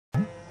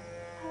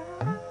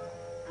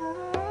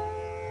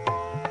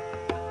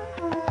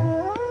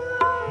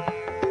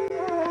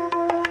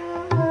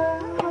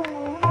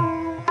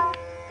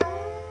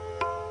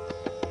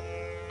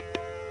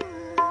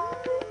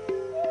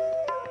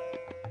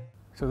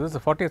this is the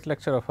 40th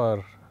lecture of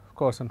our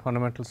course on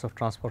fundamentals of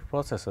transport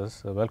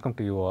processes. Welcome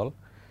to you all.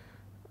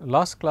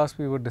 Last class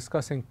we were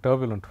discussing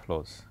turbulent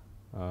flows.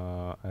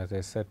 As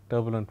I said,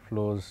 turbulent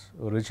flows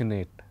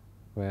originate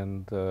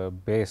when the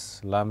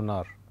base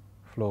laminar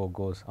flow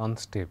goes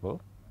unstable.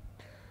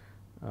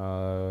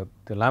 The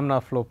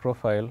laminar flow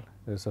profile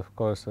is of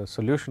course a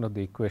solution of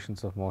the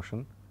equations of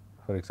motion.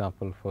 For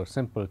example, for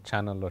simple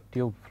channel or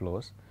tube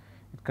flows,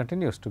 it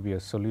continues to be a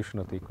solution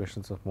of the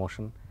equations of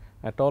motion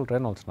at all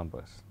Reynolds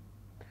numbers.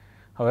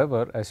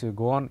 However, as you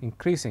go on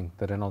increasing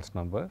the Reynolds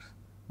numbers,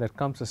 there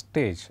comes a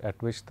stage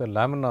at which the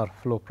laminar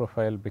flow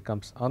profile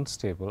becomes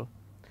unstable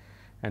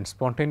and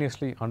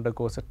spontaneously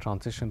undergoes a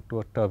transition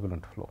to a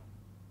turbulent flow.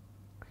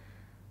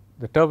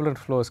 The turbulent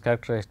flow is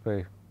characterized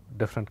by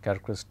different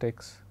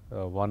characteristics.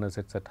 One is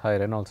it's at high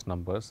Reynolds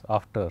numbers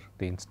after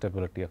the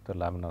instability of the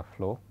laminar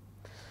flow.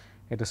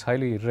 It is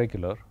highly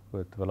irregular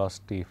with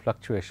velocity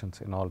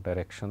fluctuations in all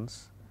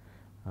directions.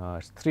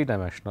 It's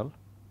three-dimensional.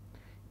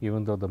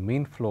 Even though the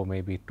mean flow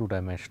may be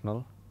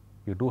two-dimensional,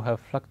 you do have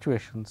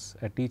fluctuations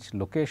at each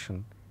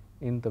location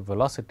in the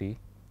velocity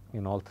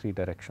in all three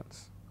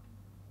directions.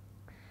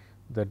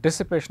 The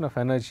dissipation of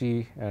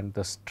energy and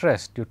the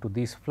stress due to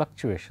these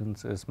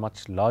fluctuations is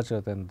much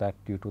larger than that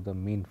due to the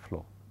mean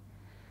flow.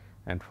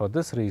 And for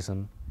this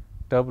reason,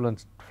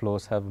 turbulent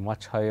flows have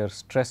much higher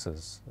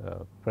stresses,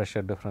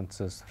 pressure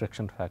differences,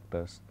 friction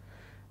factors,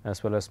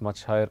 as well as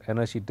much higher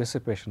energy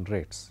dissipation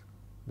rates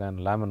than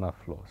laminar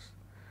flows,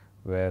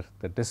 where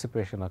the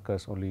dissipation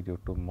occurs only due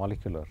to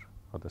molecular,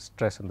 or the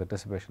stress and the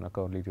dissipation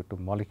occur only due to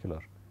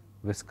molecular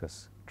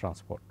viscous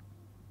transport.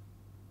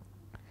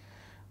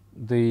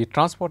 The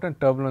transport and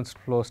turbulence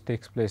flows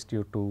takes place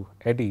due to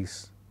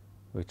eddies,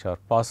 which are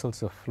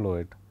parcels of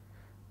fluid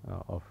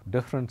of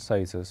different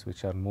sizes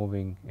which are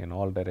moving in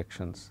all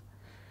directions.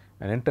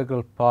 An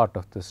integral part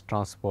of this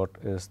transport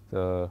is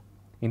the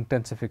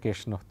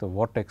intensification of the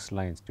vortex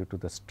lines due to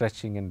the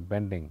stretching and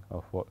bending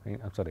of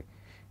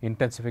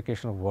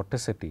intensification of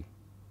vorticity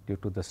due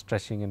to the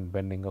stretching and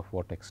bending of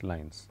vortex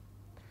lines.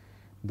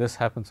 This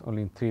happens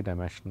only in three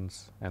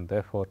dimensions, and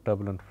therefore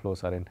turbulent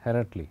flows are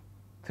inherently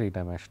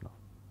three-dimensional.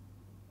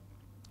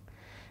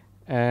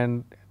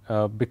 And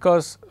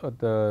because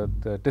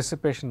the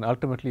dissipation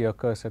ultimately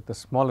occurs at the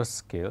smallest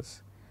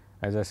scales,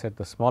 as I said,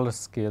 the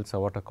smallest scales are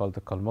what are called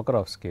the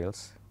Kolmogorov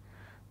scales.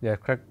 They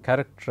are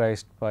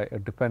characterized by a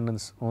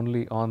dependence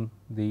only on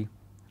the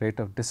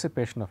rate of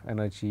dissipation of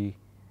energy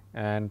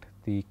and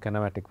the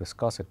kinematic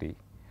viscosity.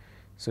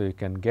 So, you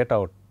can get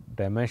out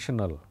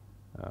dimensional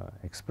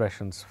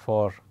expressions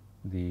for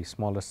the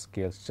smallest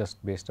scales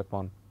just based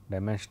upon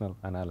dimensional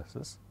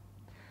analysis.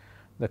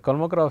 The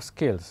Kolmogorov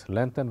scales,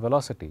 length and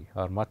velocity,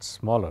 are much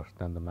smaller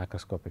than the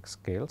macroscopic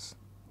scales,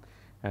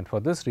 and for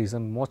this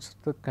reason most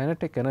of the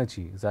kinetic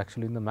energy is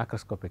actually in the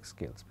macroscopic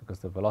scales, because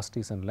the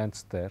velocities and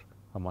lengths there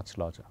are much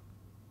larger.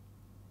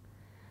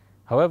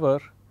 However,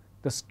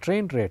 the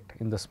strain rate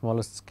in the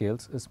smallest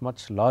scales is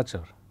much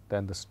larger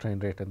than the strain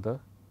rate in the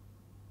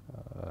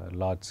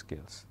large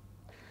scales.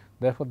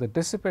 Therefore, the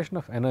dissipation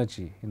of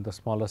energy in the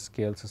smaller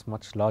scales is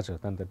much larger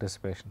than the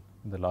dissipation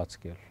in the large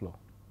scale flow.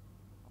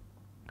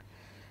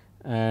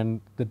 And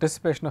the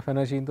dissipation of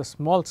energy in the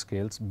small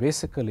scales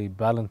basically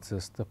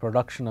balances the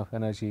production of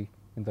energy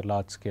in the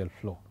large scale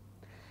flow.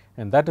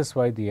 And that is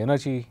why the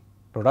energy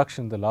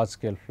production in the large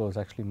scale flow is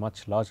actually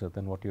much larger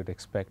than what you would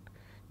expect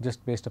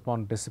just based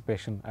upon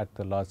dissipation at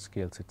the large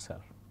scales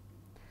itself.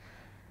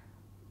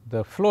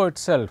 The flow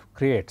itself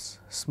creates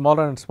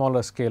smaller and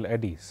smaller scale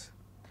eddies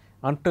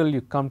until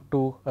you come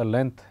to a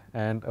length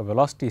and a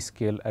velocity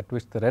scale at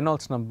which the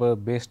Reynolds number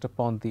based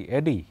upon the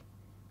eddy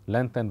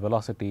length and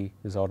velocity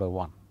is order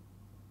 1.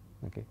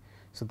 Okay.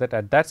 So, that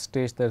at that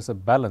stage there is a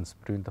balance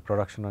between the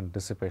production and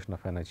dissipation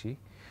of energy,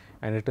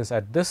 and it is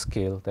at this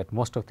scale that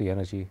most of the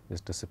energy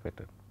is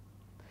dissipated.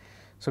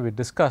 So, we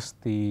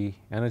discussed the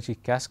energy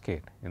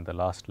cascade in the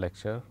last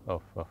lecture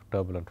of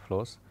turbulent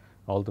flows,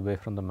 all the way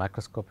from the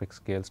macroscopic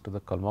scales to the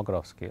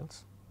Kolmogorov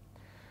scales.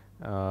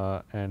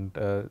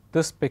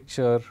 This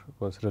picture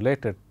was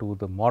related to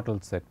the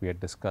models that we had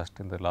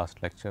discussed in the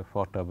last lecture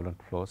for turbulent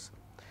flows,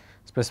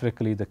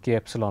 specifically the K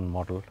epsilon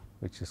model,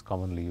 which is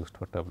commonly used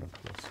for turbulent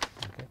flows.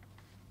 Okay.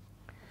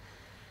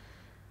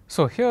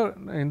 So, here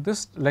in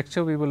this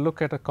lecture we will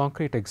look at a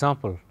concrete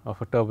example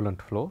of a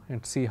turbulent flow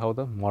and see how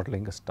the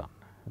modeling is done.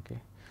 Okay.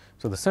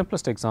 So, the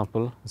simplest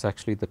example is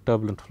actually the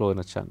turbulent flow in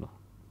a channel.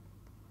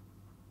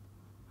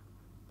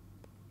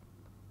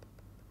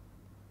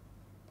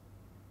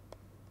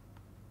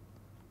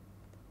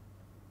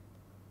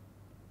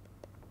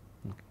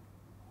 Okay.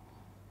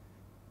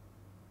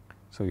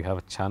 So, you have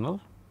a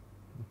channel,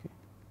 okay,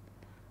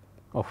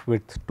 of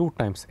width 2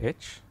 times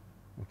h.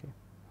 Okay.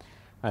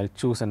 I will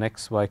choose an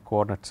x y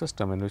coordinate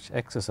system in which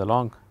x is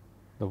along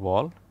the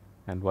wall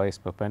and y is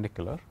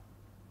perpendicular.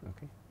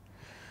 Okay.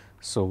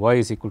 So, y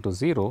is equal to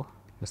 0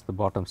 is the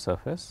bottom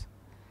surface,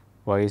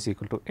 y is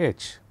equal to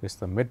h is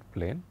the mid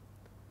plane,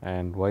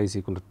 and y is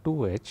equal to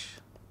 2h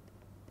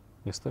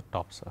is the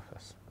top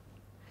surface.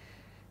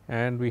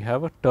 And we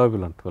have a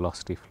turbulent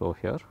velocity flow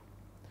here.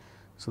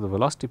 So, the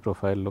velocity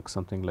profile looks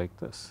something like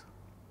this.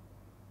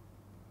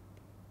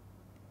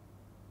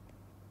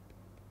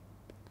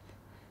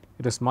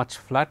 It is much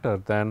flatter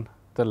than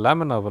the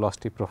laminar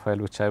velocity profile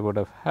which I would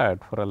have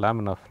had for a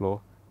laminar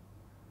flow,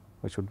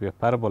 which would be a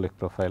parabolic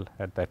profile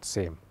at that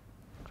same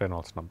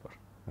Reynolds number.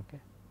 Okay.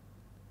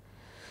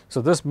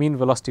 So, this mean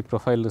velocity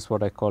profile is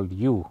what I called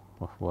u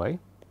of y,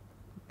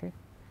 okay.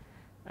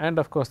 And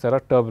of course, there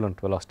are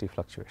turbulent velocity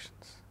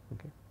fluctuations.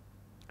 Okay.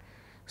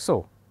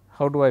 So,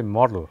 how do I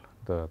model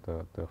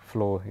the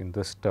flow in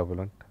this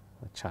turbulent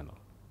channel?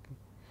 Okay.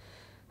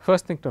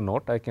 First thing to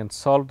note, I can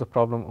solve the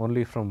problem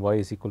only from y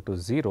is equal to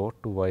 0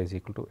 to y is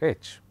equal to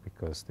h,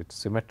 because it is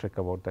symmetric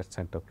about that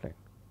center plane.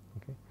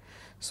 Okay.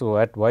 So,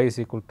 at y is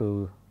equal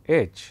to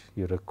h,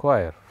 you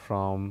require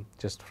from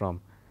just from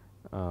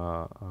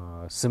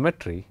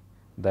symmetry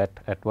that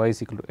at y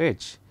is equal to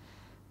h,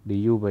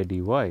 du by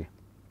dy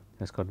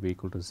has got to be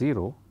equal to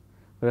 0,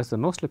 whereas the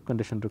no slip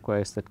condition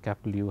requires that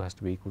capital U has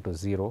to be equal to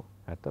 0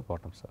 at the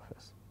bottom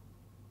surface.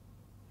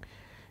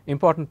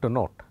 Important to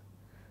note,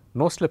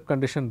 no slip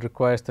condition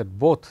requires that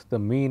both the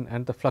mean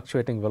and the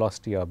fluctuating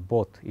velocity are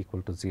both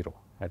equal to 0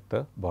 at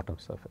the bottom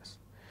surface.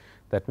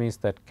 That means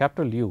that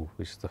capital U,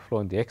 which is the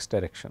flow in the x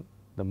direction,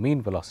 the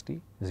mean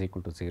velocity is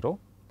equal to 0.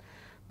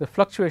 The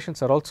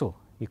fluctuations are also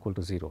equal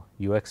to 0,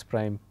 ux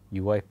prime,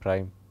 uy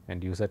prime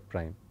and uz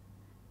prime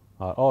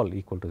are all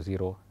equal to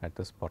 0 at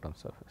this bottom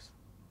surface.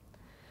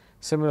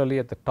 Similarly,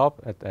 at the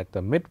top at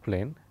the mid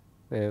plane,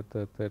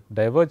 the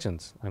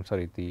divergence, I am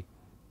sorry, the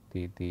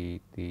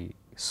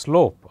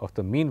slope of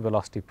the mean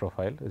velocity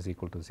profile is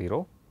equal to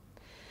 0.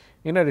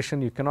 In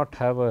addition, you cannot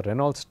have a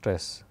Reynolds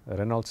stress, a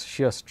Reynolds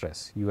shear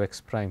stress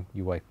ux prime,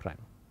 uy prime.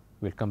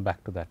 We will come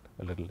back to that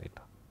a little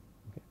later.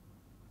 Okay.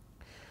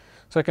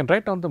 So, I can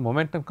write down the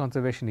momentum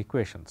conservation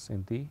equations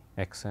in the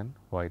x and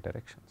y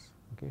directions,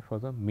 okay, for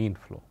the mean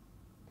flow.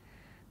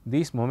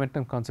 These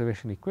momentum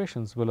conservation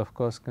equations will of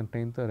course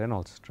contain the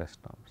Reynolds stress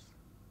terms.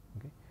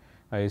 Okay.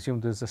 I assume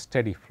this is a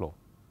steady flow.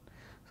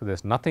 So, there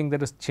is nothing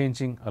that is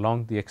changing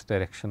along the x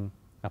direction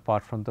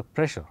apart from the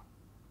pressure,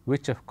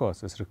 which of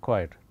course is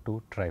required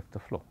to drive the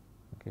flow.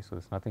 Okay. So, there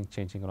is nothing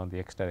changing along the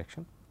x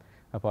direction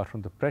apart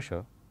from the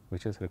pressure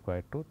which is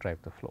required to drive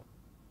the flow.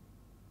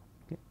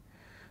 Okay.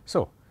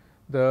 So,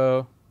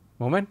 the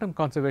momentum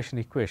conservation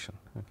equation,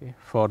 okay,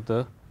 for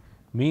the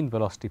mean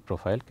velocity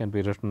profile can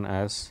be written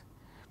as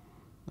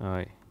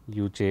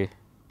uj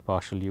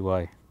partial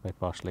ui by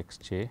partial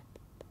xj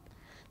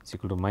is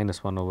equal to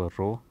minus 1 over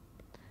rho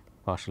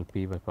partial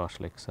p by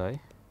partial xi,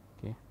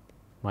 okay,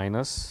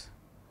 minus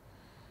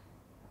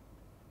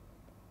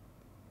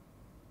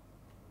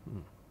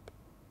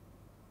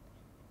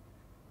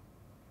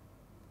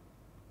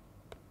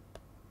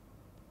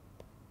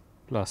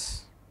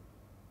plus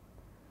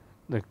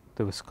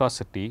the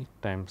viscosity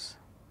times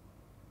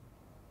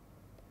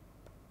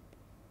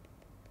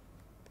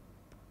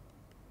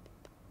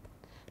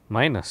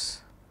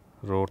minus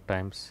rho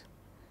times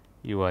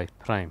ui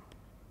prime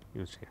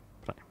uj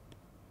prime.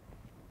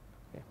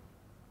 Okay.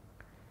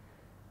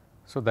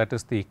 So, that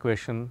is the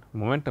equation,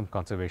 momentum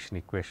conservation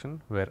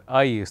equation, where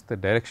I is the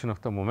direction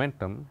of the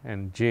momentum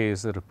and j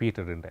is the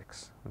repeated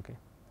index. Okay.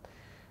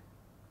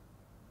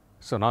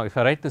 So, now if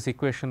I write this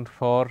equation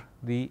for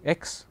the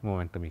x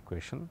momentum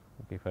equation,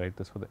 okay, if I write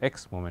this for the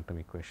x momentum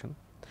equation,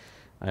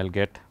 I will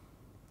get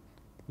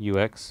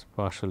ux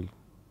partial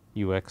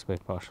ux by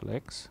partial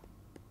x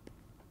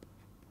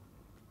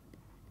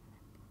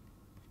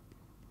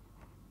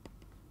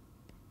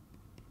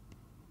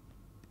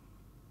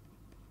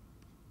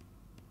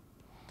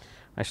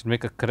I should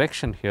make a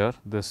correction here.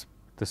 This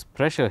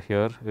pressure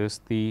here is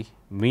the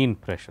mean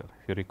pressure.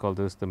 If you recall,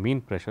 this is the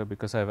mean pressure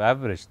because I have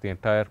averaged the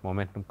entire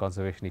momentum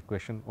conservation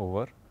equation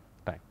over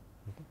time.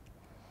 Okay.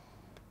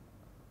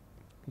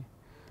 Okay.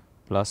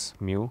 Plus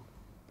mu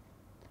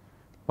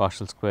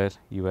partial square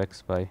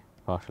ux by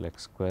partial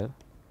x square.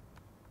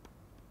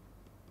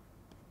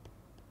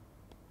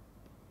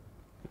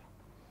 Okay.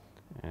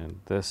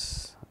 And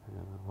this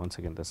once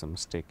again there is a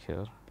mistake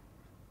here.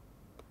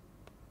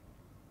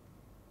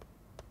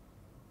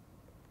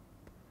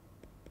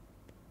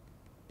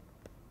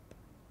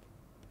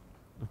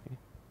 Okay.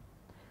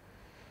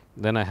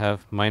 Then I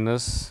have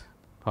minus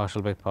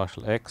partial by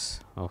partial x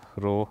of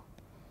rho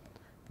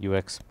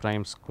ux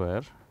prime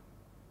square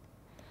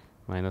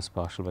minus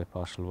partial by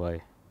partial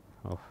y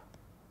of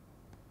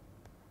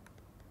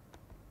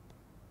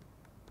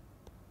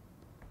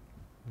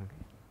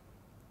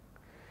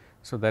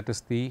So, that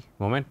is the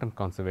momentum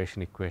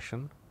conservation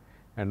equation,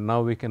 and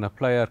now we can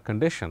apply our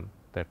condition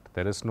that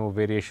there is no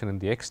variation in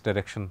the x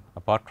direction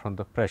apart from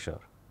the pressure,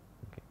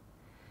 okay,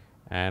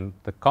 and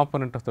the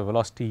component of the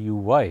velocity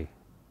uy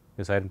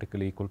is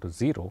identically equal to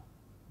 0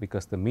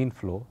 because the mean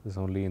flow is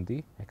only in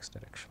the x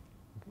direction.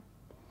 Okay.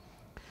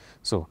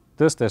 So,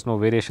 there is no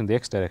variation in the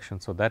x direction,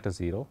 so that is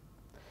 0.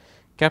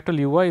 Capital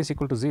uy is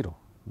equal to 0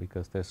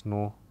 because there is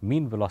no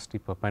mean velocity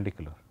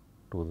perpendicular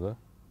to the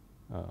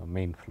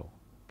main flow.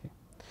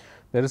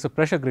 There is a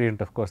pressure gradient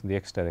of course in the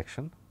x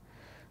direction.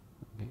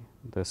 Okay.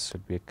 This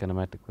should be a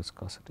kinematic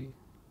viscosity.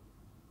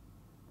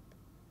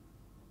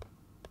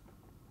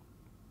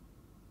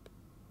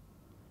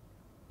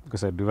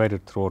 because I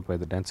divided throughout by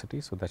the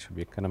density. So, that should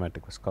be a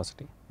kinematic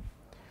viscosity.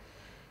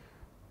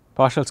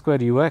 Partial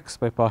square u x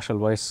by partial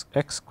y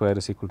x square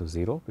is equal to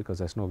 0, because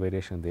there is no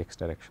variation in the x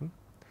direction.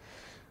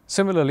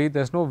 Similarly,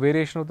 there is no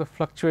variation of the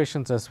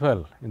fluctuations as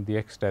well in the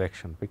x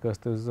direction, because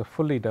this is a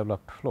fully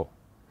developed flow.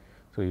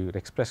 So, you would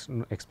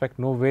expect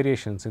no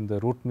variations in the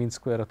root mean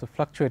square of the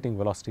fluctuating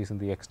velocities in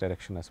the x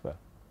direction as well.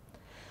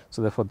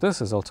 So, therefore,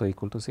 this is also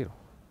equal to 0.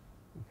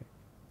 Okay.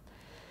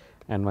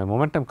 And my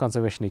momentum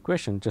conservation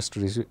equation just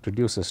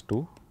reduces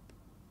to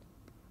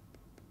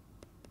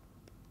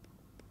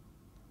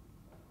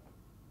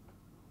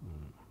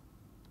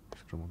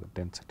remove the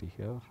density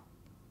here.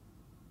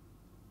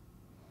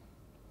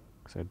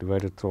 So, I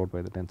divided throughout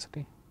by the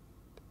density,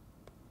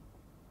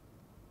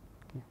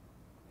 okay,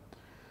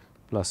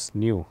 plus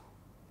nu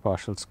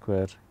partial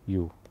square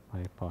u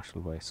by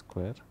partial y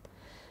square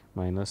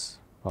minus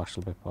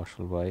partial by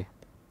partial y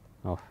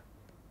of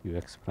u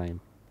x prime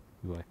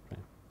u y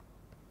prime.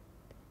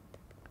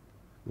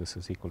 This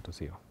is equal to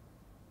 0.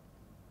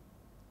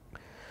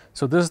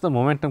 So, this is the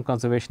momentum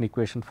conservation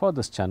equation for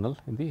this channel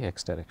in the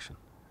x direction.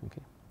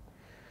 Okay.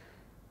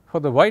 For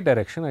the y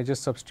direction, I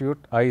just substitute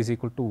I is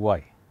equal to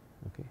y.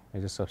 Okay. I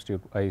just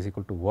substitute I is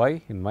equal to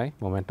y in my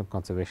momentum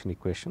conservation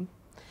equation,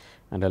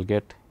 and I will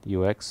get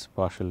u x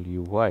partial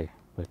u y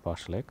by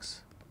partial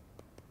x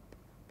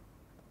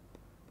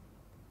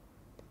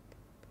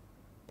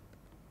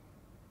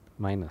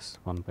minus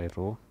 1 by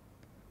rho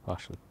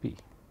partial p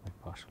by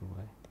partial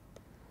y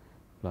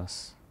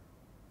plus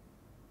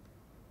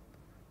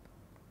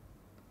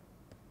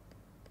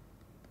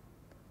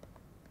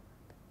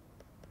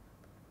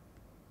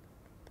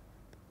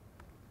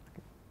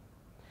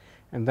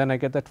and then I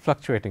get that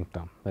fluctuating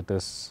term, that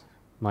is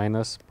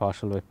minus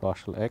partial by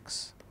partial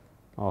x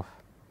of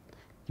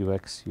u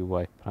x u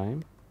y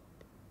prime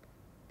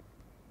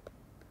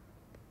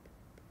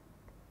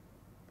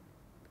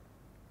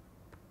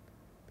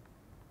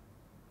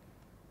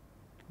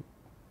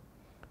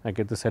I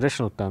get this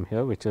additional term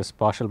here, which is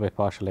partial by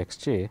partial x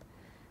j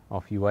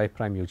of u I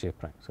prime u j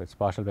prime. So, it is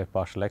partial by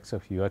partial x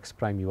of u x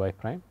prime u I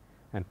prime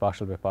and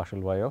partial by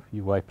partial y of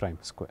u y prime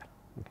square.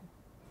 Okay.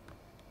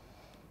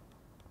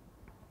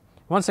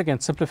 Once again,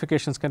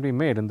 simplifications can be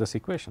made in this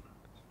equation.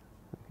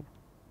 Okay.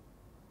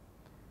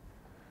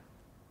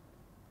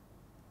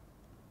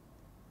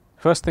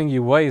 First thing,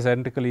 u y is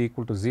identically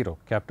equal to 0,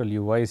 capital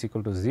U y is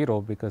equal to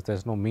 0, because there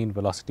is no mean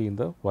velocity in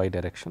the y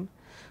direction.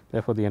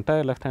 Therefore, the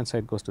entire left hand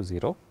side goes to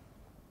 0.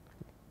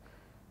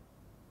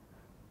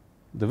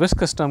 The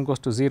viscous term goes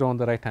to 0 on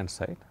the right hand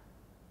side,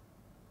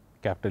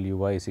 capital U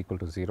y is equal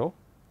to 0,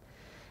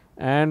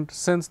 and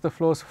since the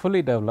flow is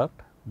fully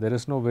developed, there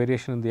is no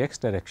variation in the x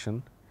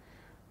direction,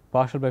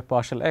 partial by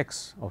partial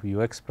x of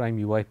u x prime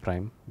u y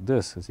prime,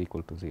 this is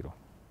equal to 0.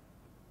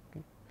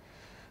 Okay.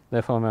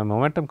 Therefore, my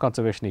momentum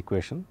conservation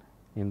equation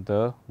in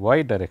the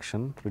y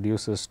direction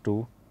reduces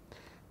to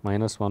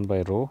minus 1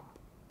 by rho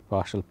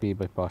partial p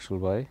by partial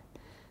y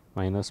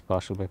minus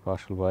partial by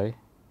partial y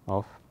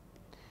of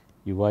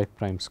u y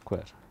prime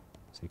square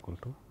is equal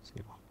to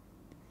 0.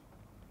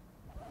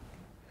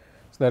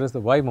 So, that is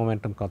the y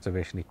momentum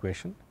conservation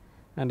equation,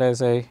 and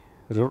as I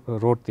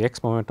wrote the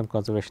x momentum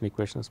conservation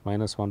equation is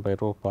minus 1 by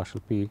rho partial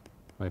p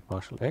by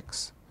partial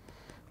x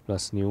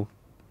plus nu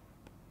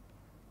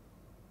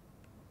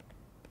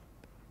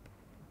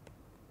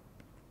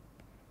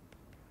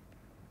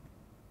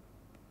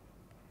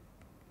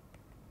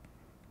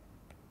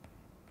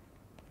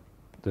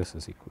this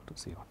is equal to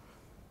 0.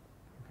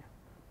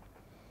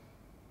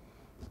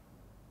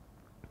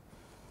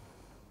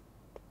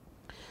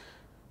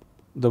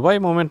 The y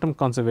momentum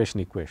conservation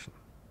equation,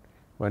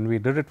 when we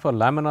did it for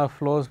laminar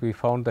flows, we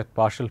found that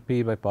partial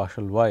p by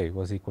partial y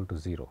was equal to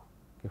 0.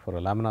 Okay, for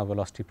a laminar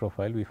velocity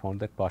profile, we found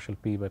that partial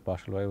p by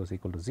partial y was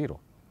equal to 0.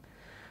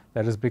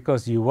 That is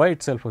because u y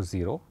itself was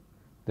 0.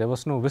 There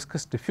was no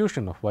viscous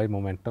diffusion of y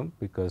momentum,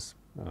 because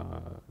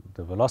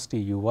the velocity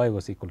u y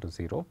was equal to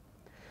 0.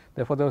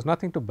 Therefore, there was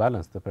nothing to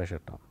balance the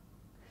pressure term.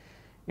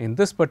 In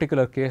this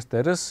particular case,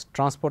 there is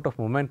transport of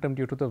momentum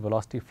due to the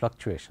velocity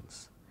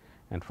fluctuations,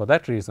 and for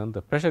that reason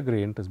the pressure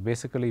gradient is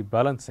basically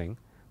balancing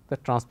the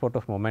transport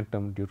of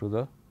momentum due to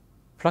the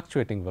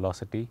fluctuating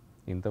velocity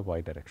in the y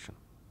direction.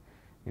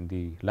 In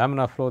the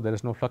laminar flow, there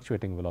is no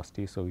fluctuating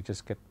velocity, so we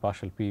just get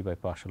partial p by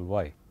partial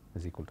y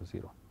is equal to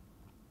 0.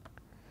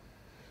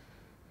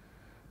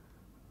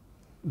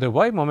 The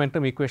y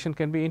momentum equation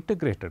can be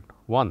integrated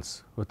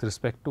once with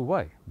respect to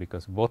y,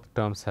 because both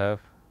terms have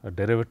a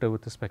derivative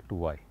with respect to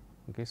y.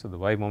 Okay. So, the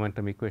y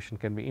momentum equation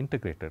can be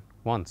integrated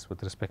once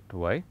with respect to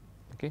y.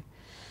 Okay.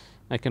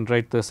 I can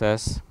write this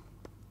as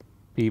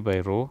p by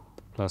rho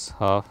plus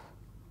half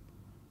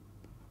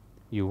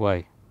u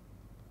y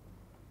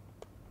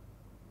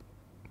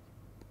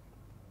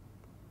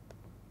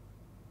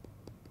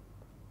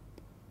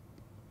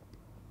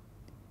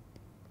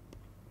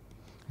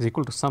is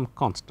equal to some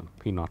constant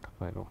p naught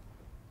by rho.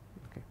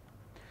 Okay.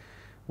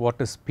 What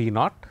is p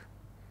naught?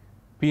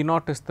 P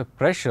naught is the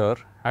pressure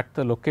at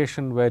the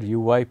location where u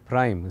y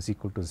prime is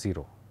equal to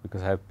 0,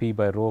 because I have p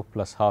by rho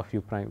plus half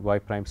u prime y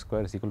prime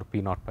square is equal to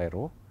p naught by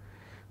rho.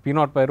 P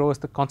naught by rho is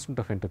the constant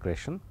of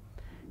integration.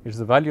 It is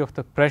the value of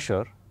the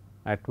pressure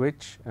at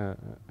which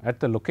at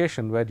the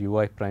location where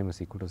ui prime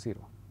is equal to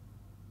 0.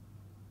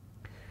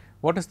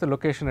 What is the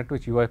location at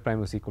which ui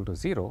prime is equal to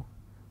 0?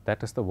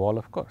 That is the wall,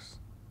 of course.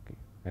 Okay.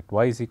 At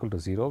y is equal to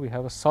 0, we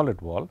have a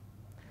solid wall.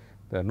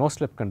 There are no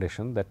slip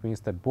condition. That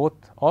means that both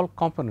all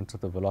components of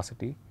the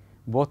velocity,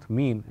 both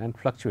mean and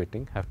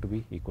fluctuating, have to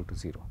be equal to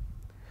 0.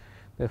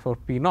 Therefore,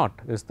 P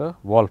naught is the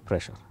wall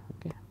pressure.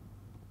 Okay.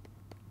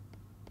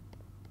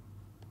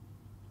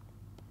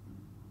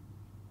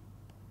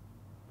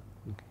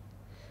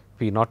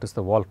 P naught is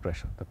the wall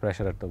pressure, the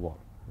pressure at the wall.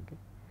 Okay.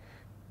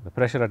 The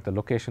pressure at the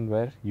location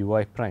where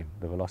ui prime,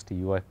 the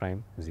velocity ui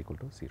prime is equal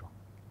to 0.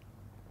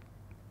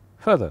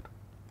 Further,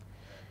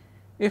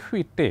 if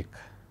we take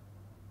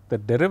the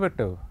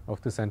derivative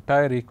of this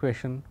entire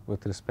equation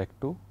with respect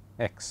to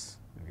x,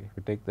 okay, if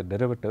we take the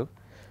derivative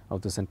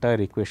of this entire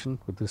equation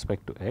with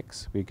respect to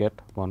x, we get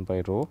 1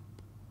 by rho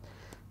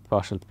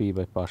partial p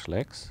by partial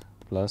x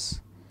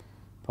plus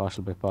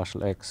partial by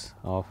partial x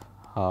of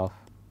half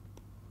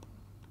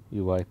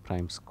ui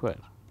prime square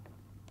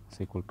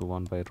is equal to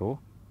 1 by rho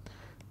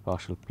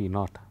partial p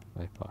naught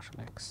by partial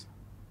x.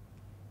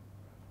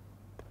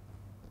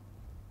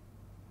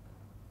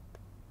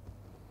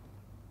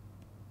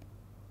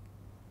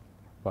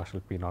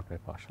 Partial p naught by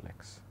partial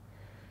x.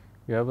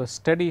 You have a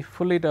steady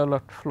fully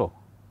developed flow.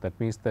 That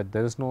means that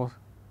there is no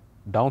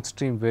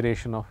downstream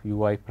variation of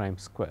ui prime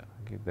square.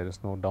 Okay. There is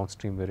no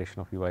downstream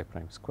variation of ui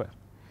prime square.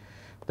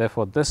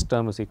 Therefore, this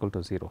term is equal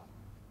to 0,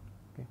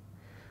 okay,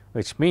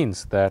 which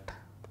means that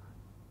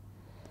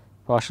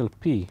partial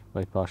p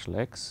by partial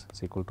x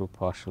is equal to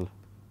partial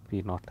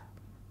p naught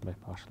by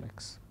partial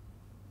x.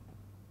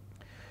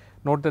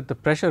 Note that the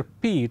pressure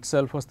P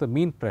itself was the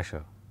mean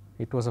pressure.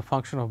 It was a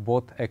function of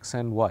both x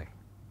and y.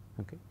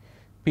 Okay.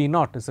 P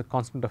naught is a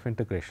constant of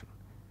integration.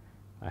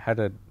 I had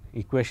an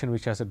equation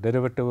which has a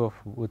derivative of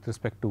with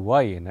respect to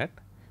y in it.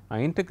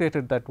 I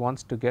integrated that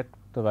once to get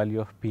the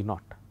value of P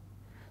naught.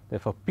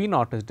 Therefore, P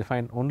naught is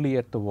defined only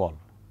at the wall.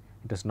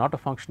 It is not a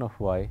function of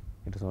y,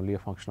 it is only a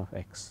function of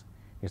x.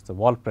 It is the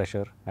wall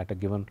pressure at a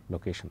given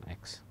location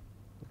x.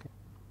 Okay.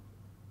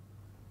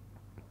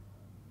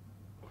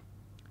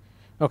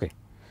 Okay.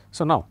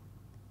 So, now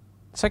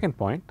second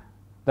point,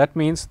 that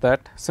means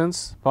that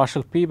since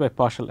partial p by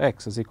partial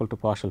x is equal to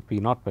partial p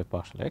naught by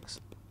partial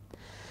x,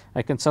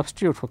 I can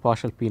substitute for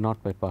partial p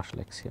naught by partial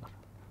x here.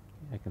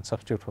 I can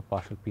substitute for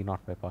partial p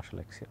naught by partial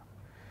x here.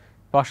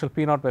 Partial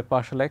p naught by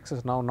partial x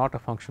is now not a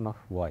function of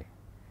y.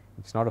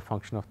 It is not a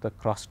function of the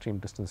cross stream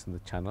distance in the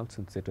channel,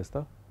 since it is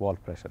the wall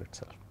pressure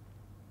itself.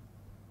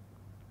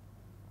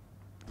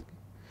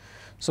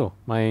 So,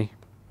 my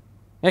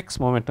x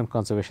momentum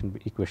conservation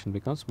equation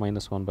becomes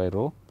minus 1 by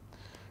rho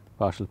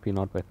partial p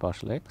naught by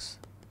partial x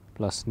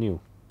plus nu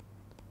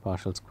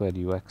partial square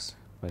ux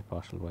by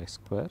partial y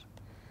square,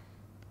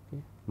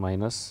 okay,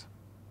 minus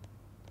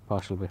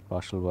partial by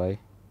partial y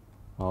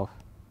of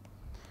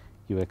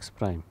ux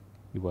prime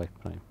uy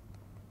prime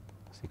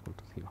is equal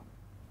to 0.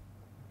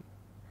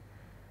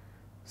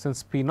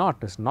 Since p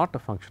naught is not a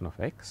function of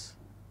x,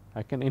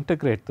 I can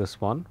integrate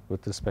this one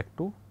with respect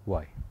to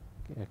y.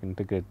 Okay, I can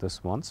integrate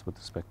this once with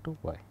respect to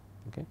y.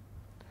 Okay.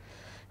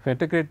 If I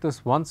integrate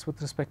this once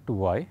with respect to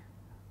y,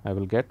 I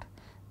will get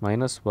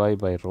minus y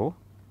by rho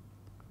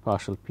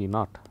partial p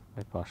naught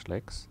by partial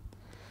x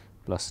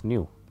plus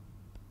nu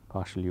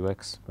partial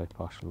ux by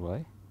partial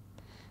y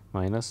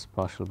minus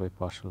partial by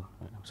partial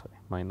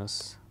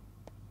minus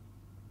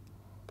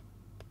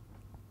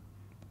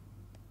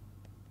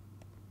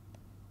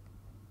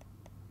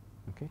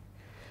okay,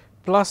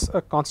 plus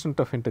a constant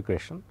of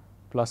integration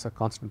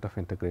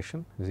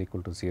is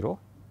equal to 0.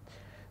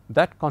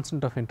 That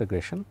constant of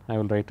integration, I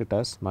will write it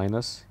as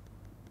minus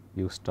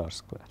u star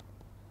square.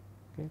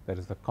 Okay, that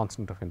is the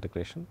constant of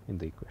integration in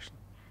the equation.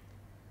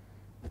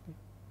 Okay.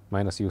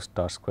 Minus u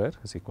star square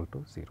is equal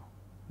to 0.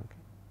 Okay.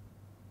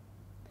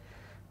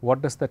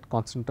 What does that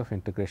constant of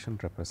integration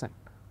represent?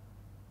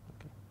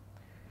 Okay.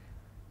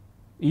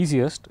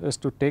 Easiest is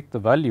to take the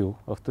value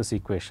of this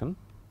equation,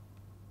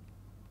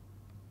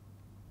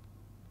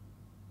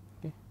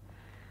 okay,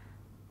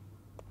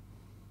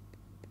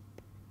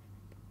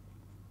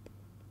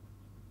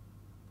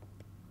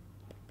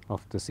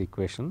 of this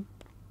equation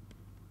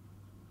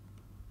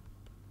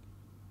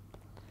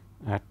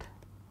at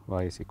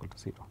y is equal to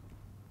 0.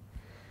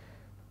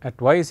 At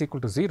y is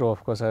equal to 0,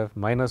 of course, I have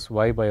minus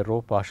y by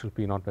rho partial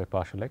p naught by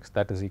partial x,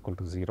 that is equal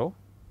to 0.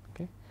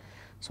 Okay.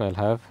 So, I will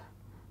have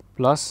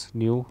plus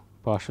nu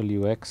partial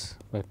ux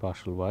by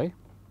partial y.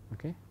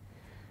 Okay.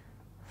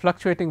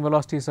 Fluctuating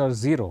velocities are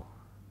 0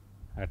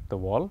 at the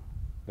wall,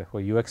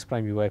 therefore, ux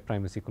prime ui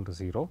prime is equal to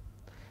 0.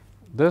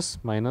 This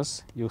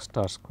minus u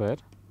star square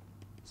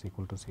is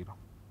equal to 0,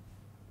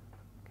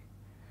 okay,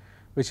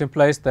 which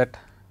implies that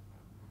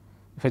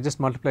if I just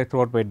multiply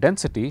throughout by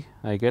density,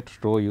 I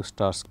get rho u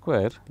star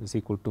square is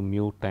equal to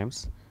mu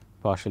times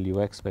partial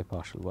ux by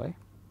partial y,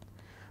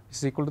 which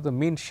is equal to the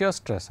mean shear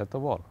stress at the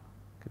wall.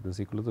 Okay, this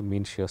is equal to the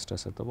mean shear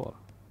stress at the wall.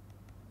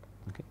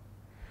 Okay.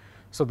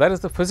 So, that is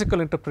the physical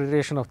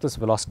interpretation of this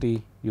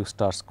velocity u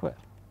star square.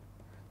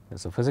 There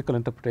is a physical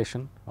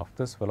interpretation of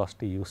this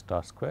velocity u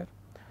star square.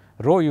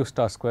 Rho u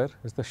star square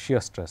is the shear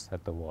stress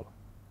at the wall.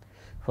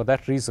 For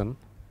that reason,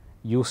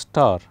 u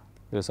star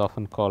is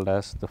often called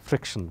as the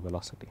friction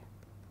velocity.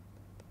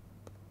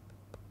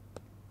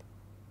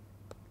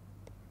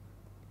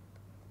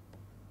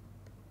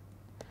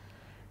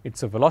 It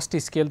is a velocity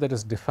scale that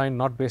is defined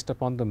not based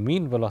upon the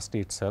mean velocity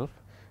itself,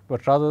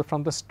 but rather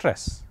from the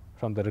stress,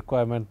 from the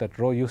requirement that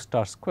rho u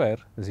star square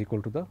is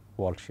equal to the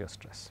wall shear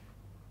stress.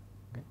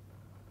 Okay.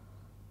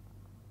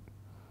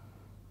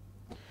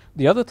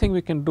 The other thing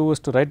we can do is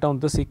to write down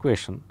this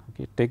equation,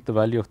 okay, take the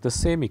value of this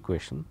same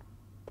equation,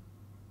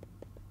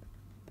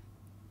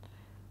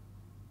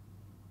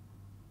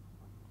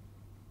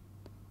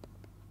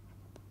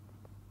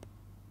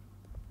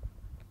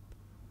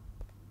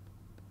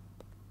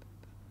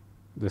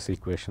 this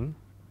equation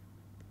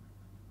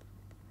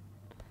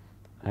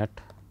at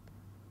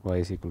y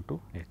is equal to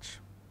h.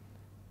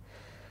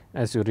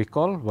 As you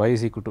recall, y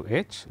is equal to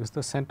h is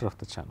the center of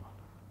the channel.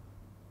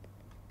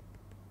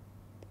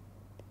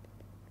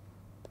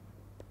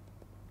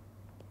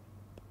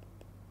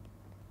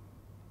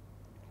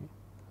 Okay.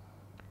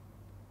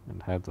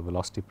 And have the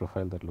velocity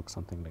profile that looks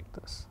something like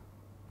this.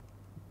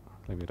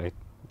 Let me draw it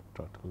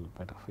a little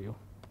better for you.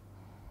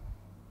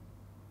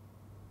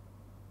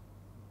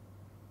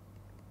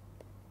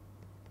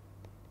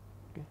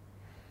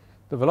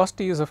 The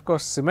velocity is of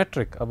course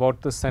symmetric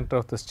about the center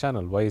of this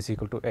channel, y is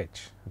equal to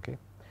h. Okay.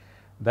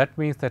 That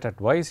means that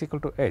at y is equal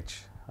to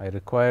h, I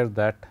require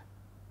that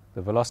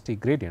the velocity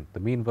gradient,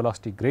 the mean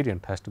velocity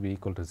gradient has to be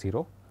equal to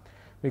 0,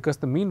 because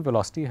the mean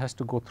velocity has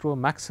to go through a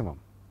maximum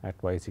at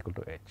y is equal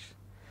to h.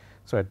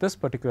 So, at this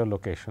particular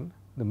location,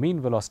 the mean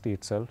velocity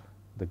itself,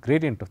 the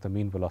gradient of the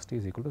mean velocity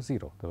is equal to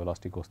 0, the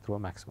velocity goes through a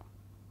maximum.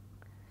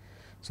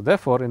 So,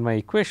 therefore, in my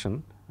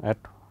equation at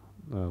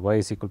y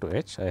is equal to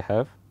h, I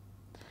have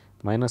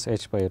minus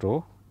h by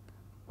rho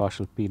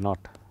partial p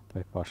naught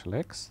by partial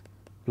x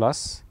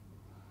plus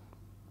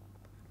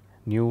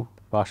nu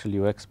partial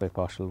u x by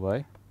partial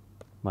y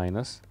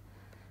minus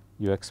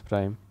u x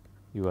prime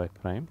u I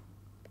prime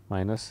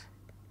minus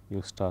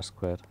u star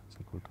square is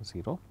equal to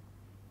 0.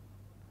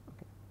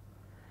 Okay.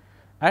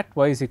 At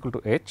y is equal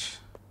to h,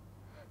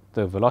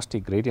 the velocity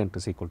gradient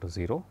is equal to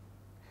 0.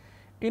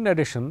 In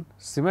addition,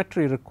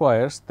 symmetry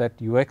requires that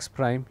u x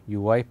prime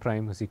u y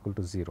prime is equal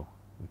to 0.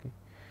 Okay.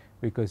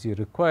 Because you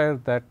require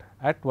that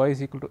at y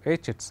is equal to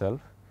h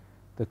itself,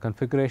 the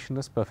configuration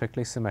is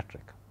perfectly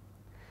symmetric.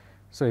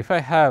 So, if I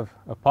have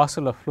a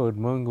parcel of fluid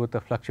moving with a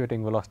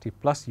fluctuating velocity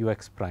plus u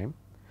x prime,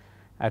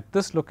 at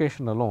this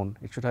location alone,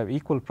 it should have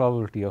equal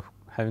probability of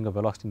having a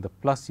velocity in the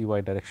plus u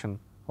y direction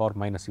or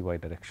minus u y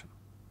direction,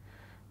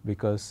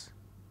 because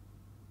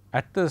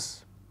at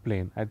this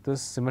plane, at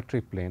this symmetry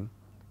plane,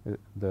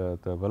 the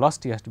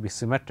velocity has to be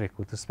symmetric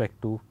with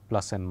respect to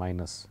plus and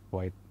minus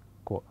y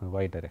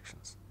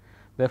directions.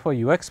 Therefore,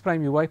 u x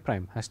prime u y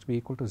prime has to be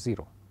equal to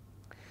 0.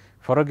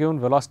 For a given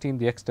velocity in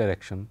the x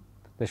direction,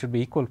 there should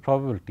be equal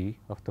probability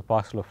of the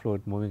parcel of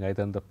fluid moving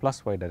either in the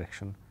plus y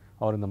direction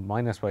or in the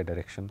minus y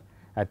direction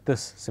at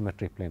this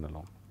symmetry plane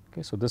alone.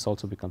 Okay. So, this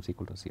also becomes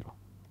equal to 0.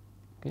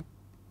 Okay.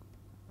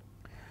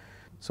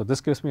 So,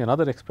 this gives me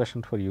another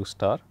expression for u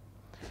star,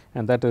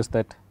 and that is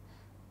that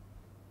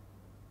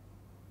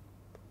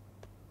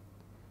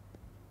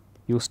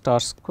u star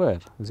square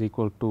is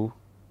equal to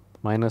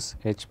minus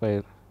h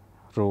by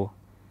rho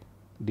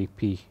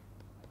dp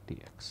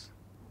dx.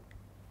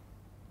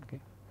 Okay.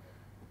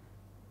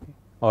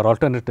 Or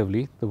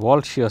alternatively, the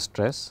wall shear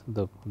stress,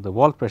 the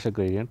wall pressure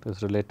gradient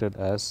is related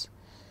as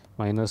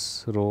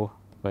minus rho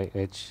by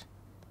h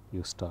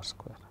u star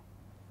square.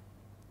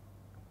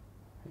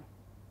 Okay.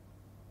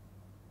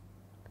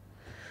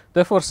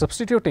 Therefore,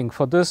 substituting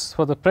for this,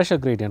 for the pressure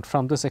gradient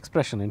from this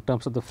expression in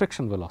terms of the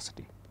friction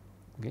velocity,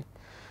 okay,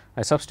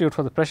 I substitute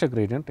for the pressure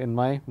gradient in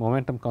my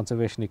momentum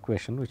conservation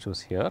equation, which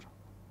was here.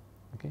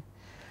 Okay.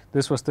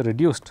 This was the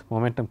reduced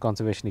momentum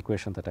conservation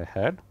equation that I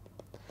had.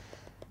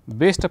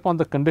 Based upon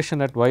the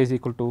condition at y is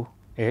equal to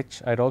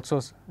h, I had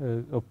also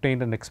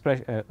obtained an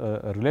expression,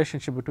 a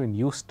relationship between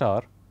u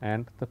star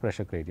and the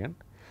pressure gradient.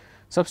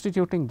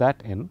 Substituting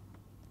that in,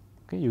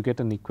 okay, you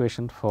get an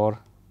equation for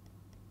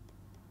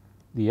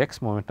the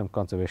x momentum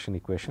conservation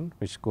equation,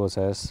 which goes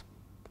as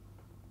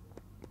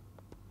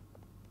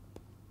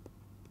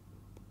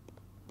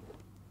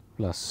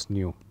plus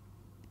nu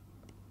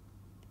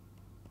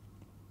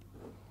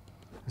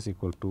is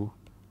equal to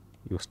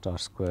u star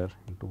square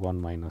into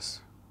 1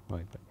 minus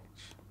y by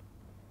h.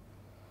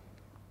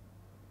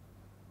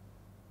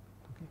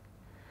 Okay.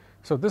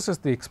 So, this is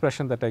the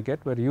expression that I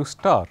get where u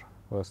star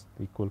was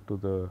equal to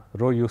the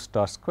rho u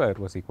star square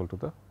was equal to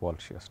the wall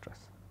shear stress.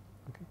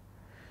 Okay.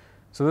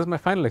 So, this is my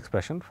final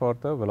expression for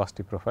the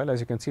velocity profile. As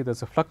you can see, there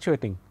is a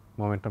fluctuating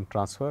momentum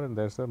transfer and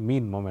there is a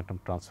mean momentum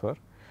transfer.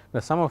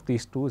 The sum of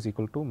these two is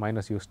equal to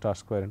minus u star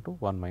square into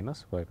 1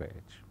 minus y by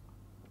h.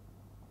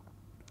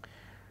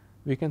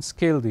 We can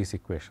scale these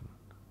equations.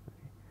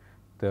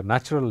 The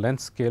natural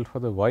length scale for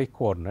the y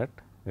coordinate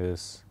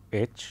is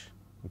h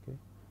Okay.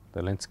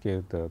 The length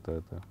scale,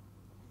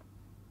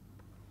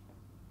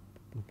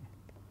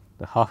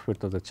 the half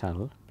width of the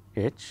channel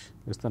h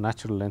is the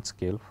natural length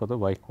scale for the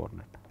y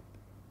coordinate.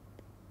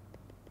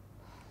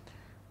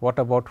 What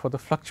about for the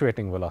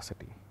fluctuating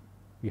velocity?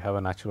 We have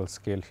a natural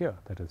scale here,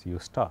 that is u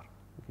star.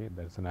 Okay.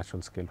 That is a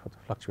natural scale for the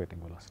fluctuating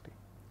velocity.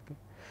 Okay.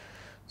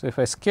 So, if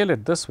I scale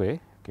it this way,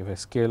 okay, if I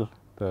scale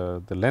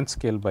the length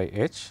scale by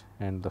h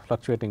and the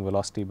fluctuating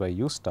velocity by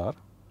u star,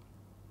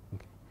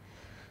 okay,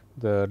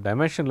 the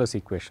dimensionless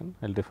equation,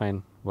 I will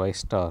define y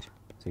star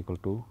is equal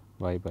to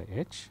y by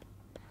h.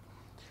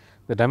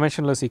 The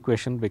dimensionless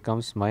equation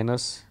becomes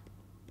minus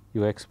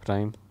u x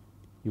prime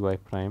u y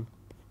prime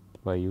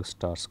by u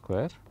star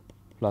square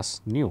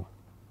plus nu.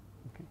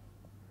 Okay.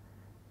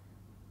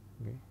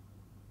 Okay.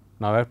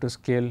 Now, I have to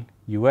scale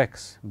u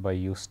x by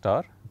u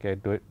star. Okay,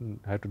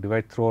 I have to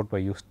divide throughout by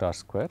u star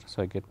square.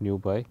 So, I get nu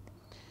by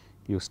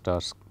u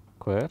star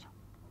square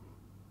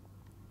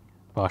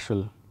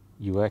partial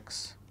u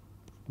x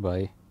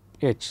by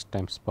h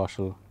times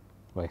partial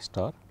y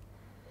star,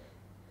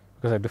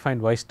 because I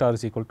defined y star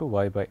is equal to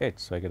y by h.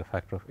 So, I get a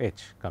factor of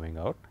h coming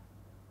out,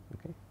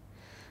 okay,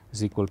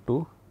 is equal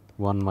to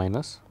 1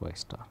 minus y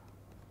star.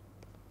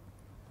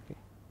 Okay.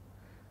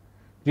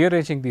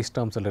 Rearranging these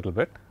terms a little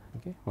bit,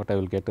 okay, what I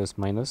will get is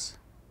minus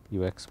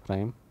u x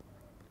prime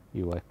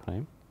u y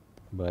prime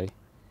by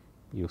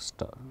u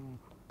star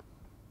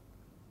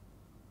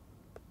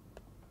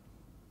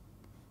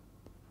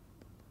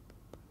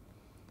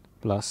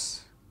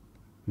plus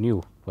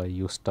nu by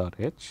u star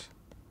h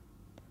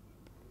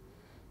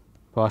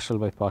partial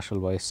by partial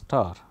y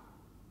star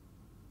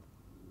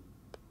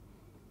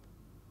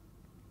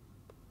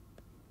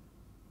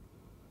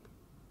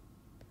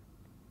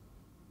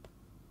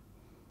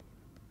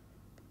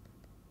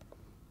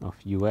of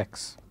u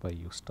x by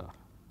u star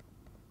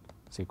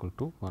is equal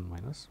to 1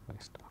 minus y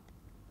star.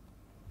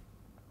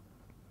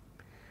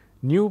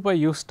 Nu by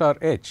u star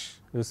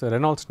h is a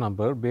Reynolds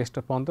number based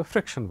upon the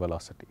friction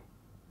velocity,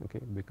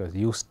 okay, because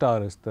u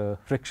star is the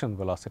friction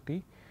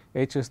velocity,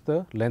 h is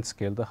the length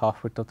scale, the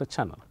half width of the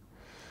channel.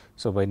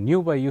 So, by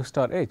nu by u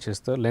star h is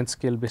the length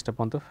scale based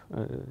upon the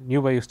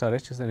nu by u star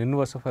h is an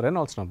inverse of a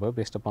Reynolds number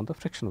based upon the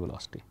friction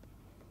velocity.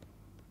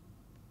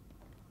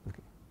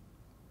 Okay.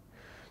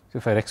 So,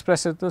 if I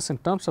express this in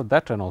terms of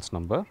that Reynolds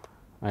number,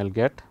 I will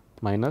get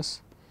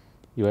minus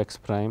u x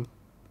prime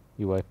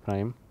u y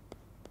prime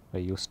by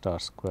u star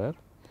square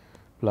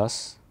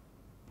plus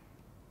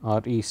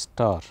r e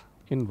star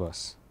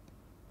inverse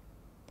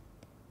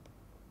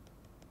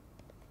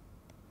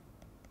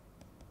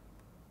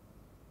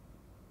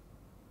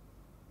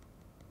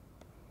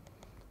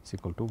is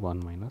equal to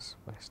 1 minus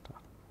y star.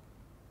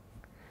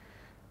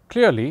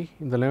 Clearly,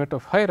 in the limit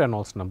of high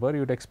Reynolds number, you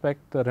would expect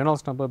the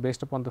Reynolds number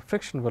based upon the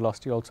friction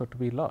velocity also to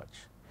be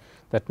large.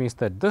 That means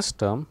that this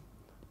term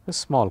is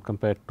small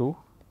compared to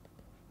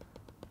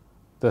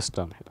this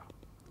term here.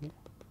 Okay.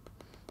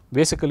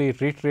 Basically,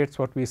 it reiterates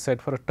what we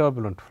said for a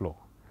turbulent flow.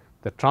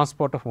 The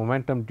transport of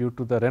momentum due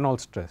to the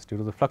Reynolds stress, due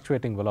to the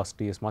fluctuating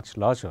velocity, is much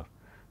larger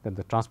than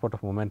the transport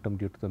of momentum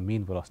due to the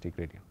mean velocity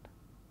gradient.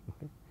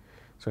 Okay.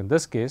 So, in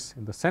this case,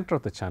 in the center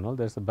of the channel,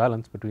 there is a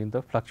balance between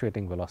the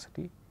fluctuating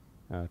velocity,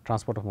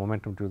 transport of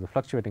momentum due to the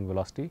fluctuating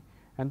velocity,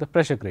 and the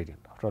pressure gradient.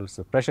 After all, it is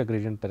the pressure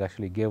gradient that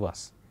actually gave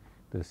us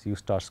this u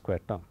star square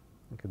term,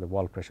 okay, the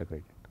wall pressure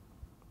gradient.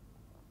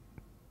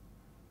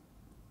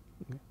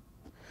 Okay.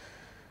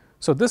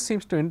 So, this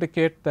seems to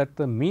indicate that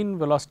the mean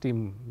velocity,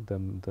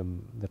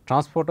 the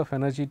transport of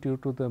energy due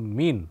to the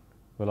mean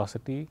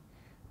velocity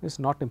is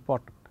not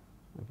important.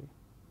 Okay.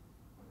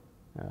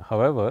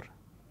 However,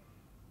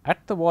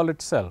 at the wall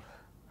itself,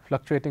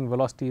 fluctuating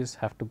velocities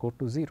have to go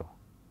to 0,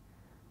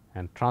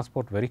 and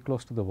transport very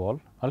close to the wall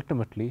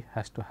ultimately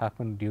has to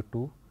happen due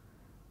to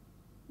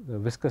the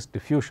viscous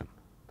diffusion,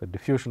 the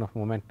diffusion of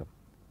momentum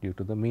due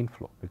to the mean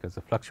flow, because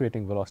the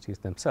fluctuating velocities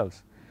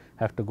themselves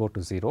have to go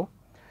to 0.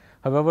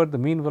 However, the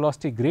mean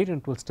velocity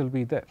gradient will still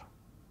be there.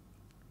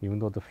 Even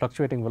though the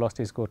fluctuating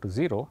velocities go to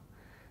 0,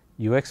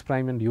 u x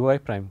prime and u y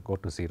prime go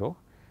to 0,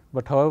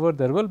 but however,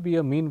 there will be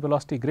a mean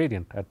velocity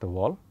gradient at the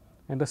wall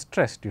and a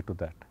stress due to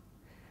that.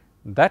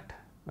 That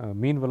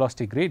mean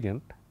velocity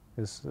gradient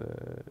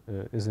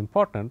is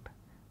important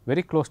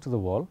very close to the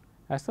wall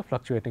as the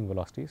fluctuating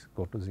velocities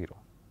go to 0.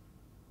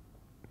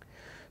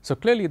 So,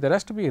 clearly there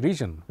has to be a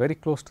region very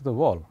close to the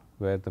wall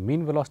where the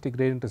mean velocity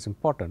gradient is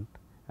important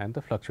and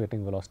the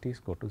fluctuating velocities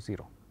go to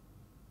 0.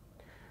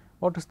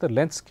 What is the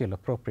length scale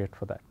appropriate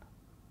for that?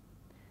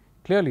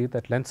 Clearly,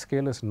 that length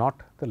scale is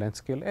not the length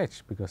scale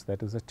h, because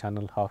that is a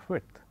channel half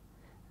width,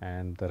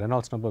 and the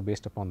Reynolds number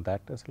based upon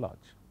that is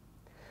large.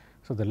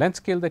 So, the length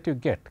scale that you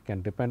get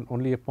can depend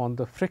only upon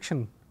the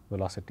friction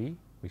velocity,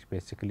 which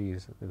basically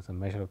is a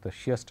measure of the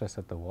shear stress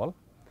at the wall,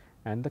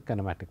 and the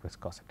kinematic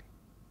viscosity.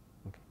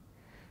 Okay.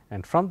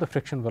 And from the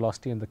friction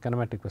velocity and the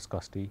kinematic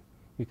viscosity,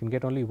 you can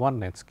get only one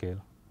length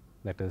scale,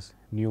 that is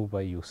nu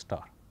by u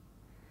star,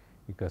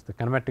 because the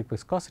kinematic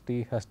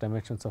viscosity has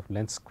dimensions of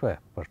length square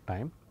per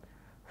time,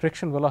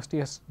 friction velocity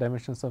has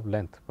dimensions of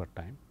length per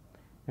time,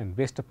 and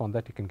based upon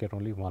that you can get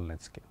only one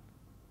length scale.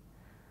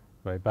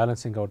 by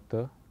balancing out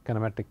the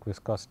kinematic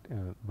viscosity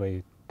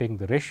by taking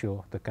the ratio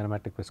of the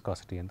kinematic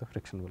viscosity and the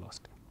friction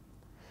velocity.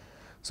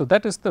 So,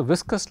 that is the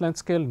viscous length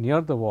scale near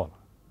the wall.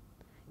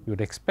 You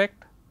would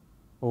expect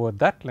over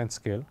that length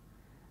scale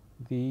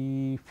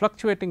the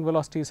fluctuating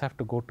velocities have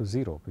to go to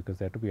 0, because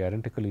they have to be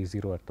identically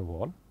 0 at the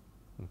wall.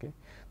 Okay.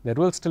 There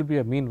will still be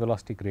a mean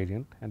velocity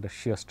gradient and a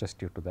shear stress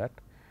due to that,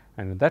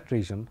 and in that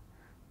region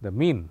the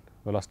mean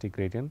velocity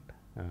gradient,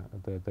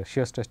 the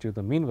shear stress due to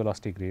the mean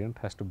velocity gradient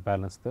has to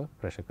balance the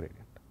pressure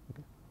gradient.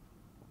 Okay.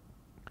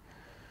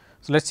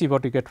 So, let us see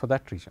what you get for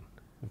that region.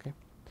 Okay.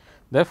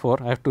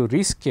 Therefore, I have to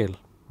rescale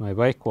my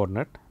y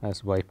coordinate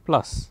as y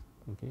plus.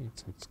 Okay.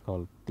 It's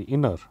called the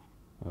inner,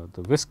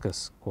 the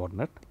viscous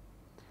coordinate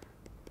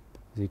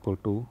is equal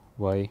to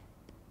y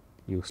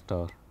u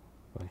star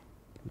by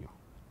nu.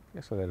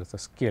 Okay. So, there is a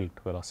scaled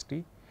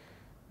velocity,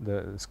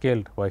 the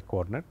scaled y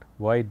coordinate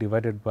y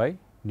divided by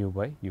nu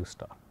by u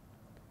star.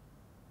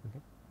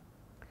 Okay.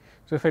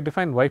 So, if I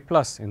define y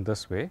plus in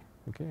this way,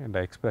 okay, and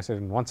I express it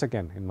in once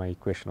again in my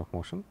equation of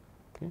motion,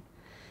 okay,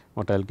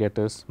 what I will get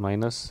is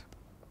minus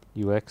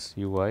u x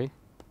u y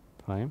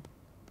prime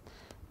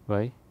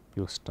by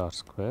u star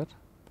square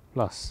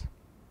plus,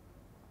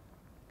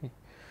 okay,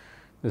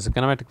 there is a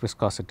kinematic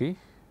viscosity,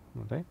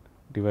 right,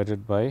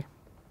 divided by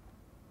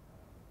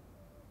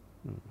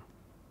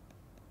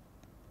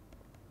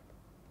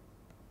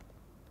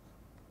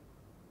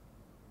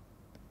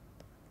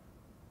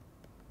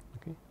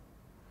okay,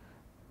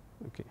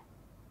 okay.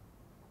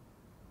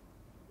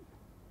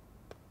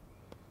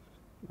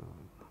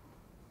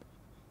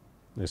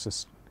 This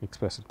is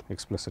expressed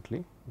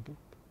explicitly. Okay.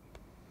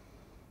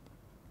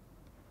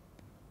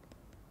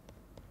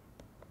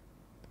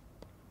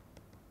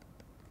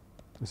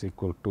 Is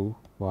equal to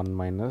 1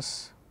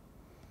 minus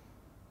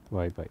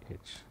y by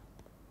h.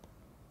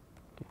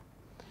 Okay.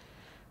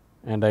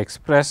 And I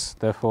express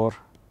therefore,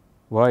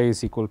 y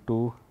is equal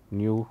to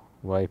nu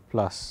y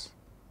plus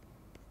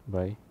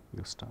by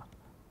u star.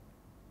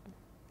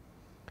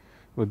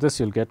 With this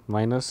you will get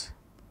minus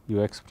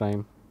u x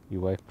prime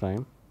u y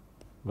prime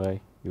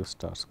by u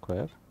star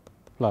square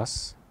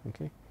plus,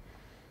 okay.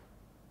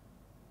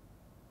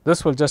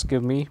 This will just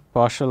give me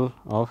partial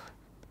of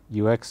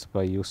u x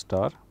by u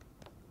star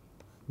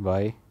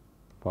by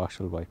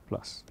partial y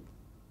plus.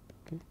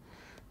 Okay.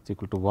 It is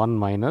equal to 1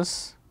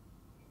 minus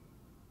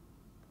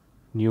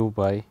nu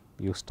by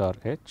u star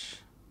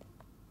h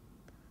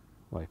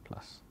y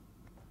plus.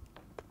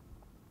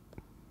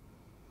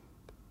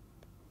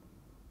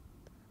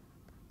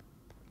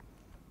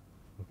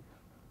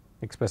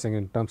 Expressing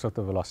in terms of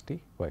the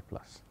velocity y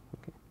plus.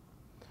 Okay.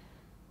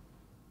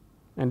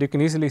 And you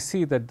can easily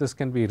see that this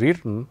can be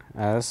rewritten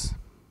as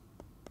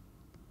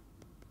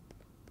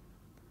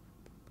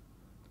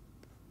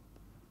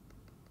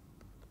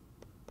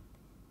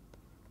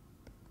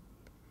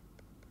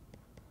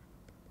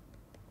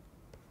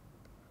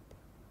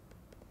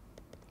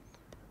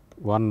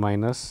one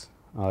minus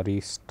R e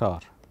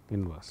star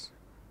inverse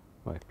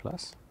y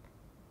plus.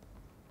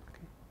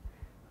 Okay.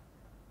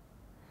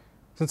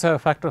 Since I have a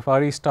factor of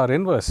R e star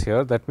inverse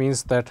here, that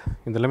means that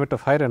in the limit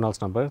of high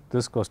Reynolds number,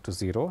 this goes to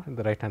 0 and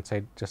the right hand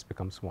side just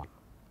becomes 1.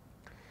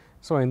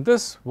 So, in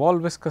this wall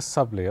viscous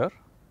sublayer,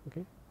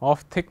 okay,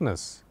 of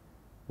thickness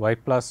y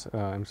plus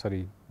I am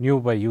sorry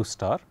nu by u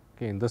star,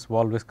 okay, in this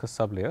wall viscous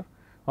sublayer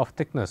of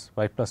thickness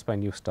y plus by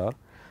nu star,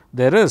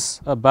 there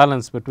is a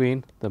balance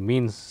between the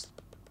mean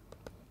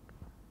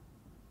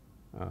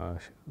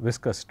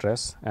viscous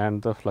stress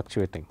and the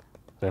fluctuating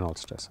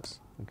Reynolds stresses.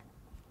 Okay.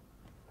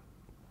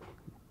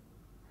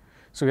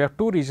 So, we have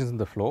two regions in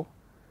the flow,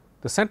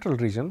 the central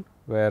region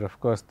where of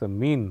course, the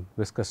mean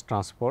viscous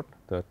transport,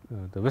 the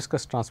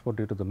viscous transport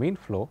due to the mean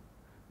flow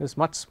is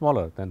much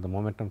smaller than the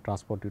momentum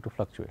transport due to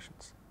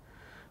fluctuations.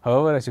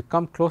 However, as you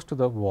come close to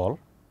the wall,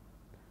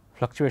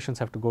 fluctuations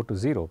have to go to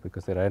 0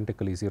 because they are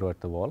identically 0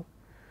 at the wall.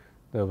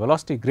 The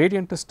velocity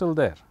gradient is still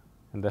there,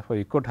 and therefore,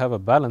 you could have a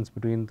balance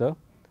between the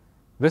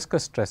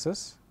viscous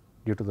stresses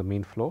due to the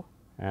mean flow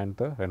and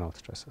the Reynolds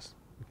stresses.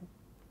 Okay.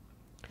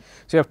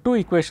 So, you have two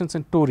equations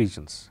in two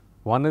regions.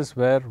 One is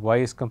where y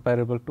is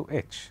comparable to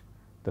h,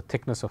 the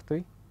thickness of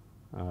the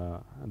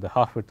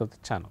half width of the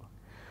channel.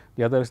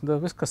 The other is in the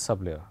viscous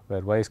sublayer where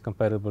y is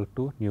comparable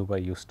to nu by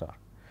u star.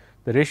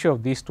 The ratio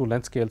of these two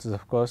length scales is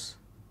of course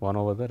 1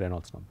 over the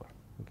Reynolds number.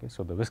 Okay.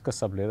 So, the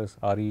viscous sublayer is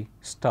R e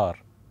star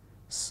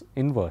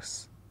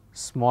inverse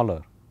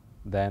smaller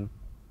than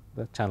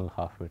the channel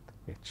half width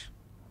h.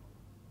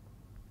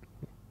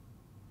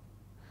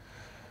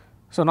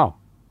 So, now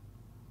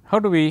how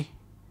do we,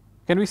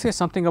 can we say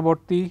something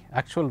about the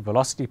actual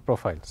velocity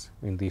profiles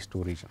in these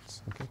two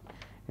regions, okay,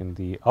 in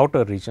the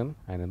outer region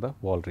and in the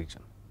wall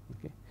region.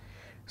 Okay.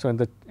 So, in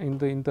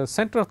the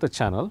center of the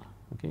channel,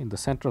 okay, in the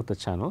center of the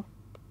channel,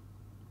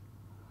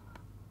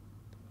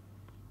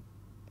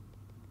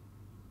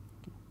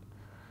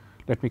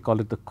 let me call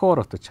it the core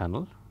of the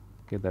channel,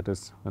 okay, that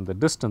is when the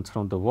distance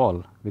from the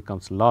wall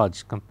becomes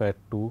large compared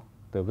to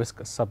the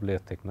viscous sublayer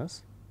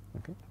thickness.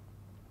 Okay.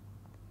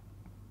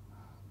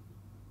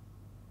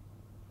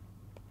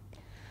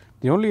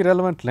 the only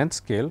relevant length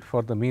scale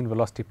for the mean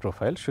velocity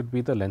profile should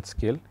be the length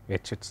scale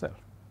h itself.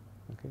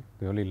 Okay.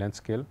 The only length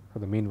scale for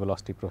the mean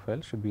velocity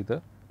profile should be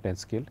the length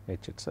scale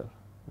h itself.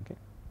 Okay.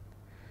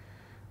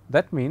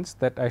 That means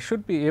that I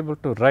should be able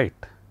to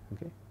write,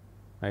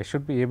 I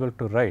should be able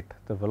to write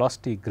the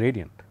velocity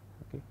gradient.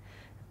 Okay.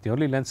 If the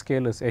only length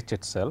scale is h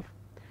itself,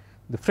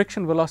 the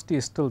friction velocity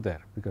is still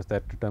there, because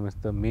that determines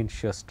the mean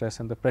shear stress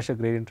and the pressure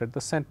gradient at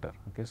the center.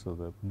 Okay.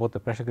 So, both the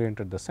pressure gradient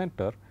at the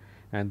center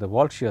and the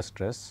wall shear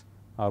stress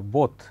are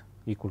both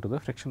equal to the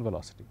friction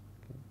velocity.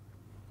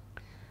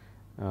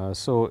 Okay.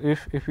 So,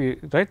 if we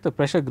write the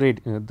pressure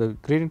the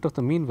gradient of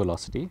the mean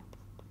velocity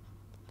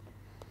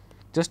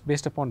just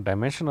based upon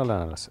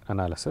dimensional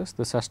analysis,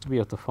 this has to be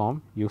of the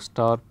form u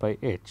star by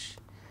h,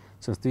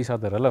 since these are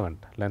the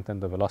relevant length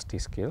and the velocity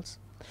scales,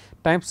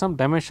 times some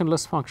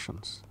dimensionless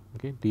functions,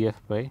 okay, df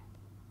by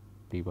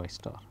dy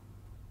star,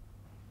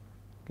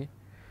 okay,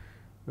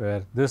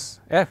 where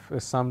this f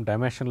is some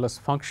dimensionless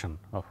function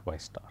of y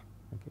star.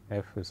 Okay,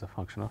 f is a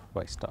function of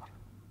y star.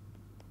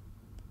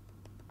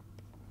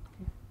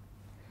 Okay.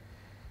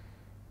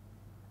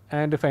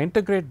 And if I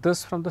integrate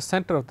this from the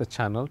center of the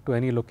channel to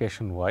any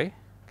location y,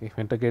 okay, if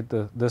I integrate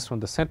this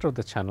from the center of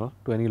the channel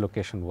to any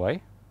location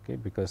y, okay,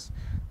 because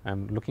I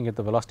am looking at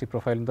the velocity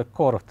profile in the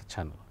core of the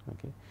channel.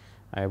 Okay.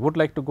 I would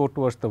like to go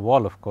towards the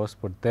wall, of course,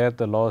 but there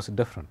the law is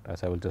different,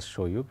 as I will just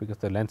show you, because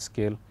the length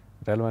scale,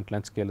 relevant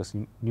length scale is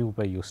nu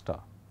by u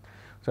star.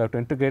 So, I have to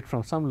integrate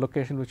from some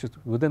location which is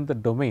within the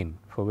domain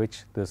for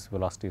which this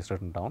velocity is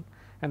written down,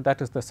 and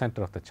that is the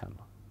center of the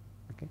channel.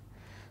 Okay.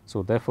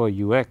 So, therefore,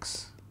 u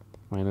x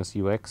minus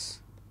u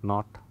x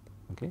naught,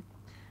 okay,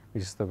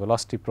 which is the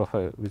velocity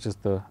profile, which is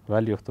the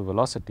value of the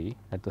velocity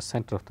at the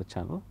center of the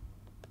channel.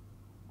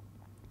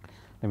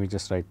 Let me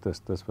just write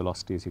this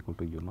velocity is equal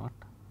to u naught,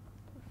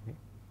 okay.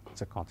 It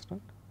is a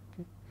constant.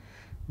 Okay.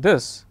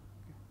 This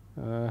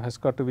has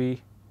got to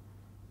be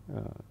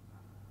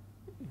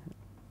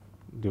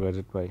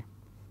divided by,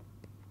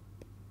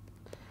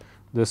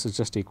 this is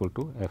just equal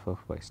to f of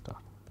y star.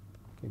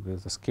 Okay. This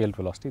is the scale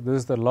velocity. This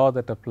is the law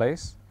that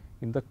applies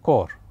in the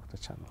core of the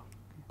channel.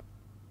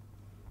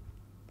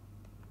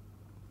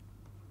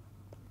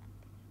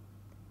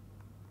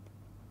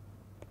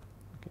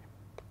 Okay.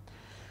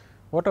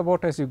 What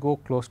about as you go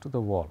close to the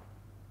wall?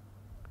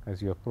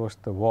 As you approach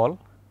the wall,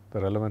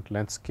 the relevant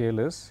length scale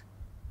is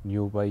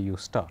nu by u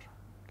star.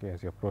 Okay.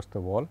 As you approach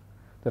the wall,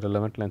 the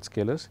relevant length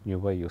scale is nu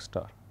by u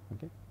star.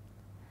 Okay.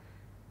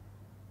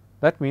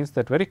 That means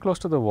that very close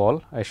to the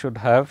wall, I should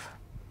have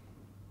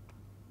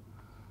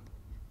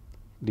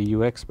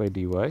dux by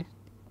dy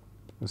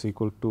is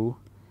equal to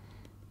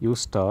u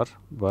star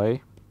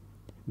by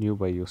nu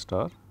by u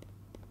star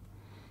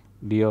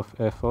d of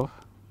f of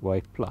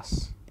y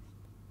plus.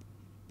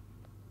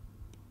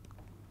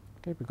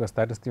 Okay, because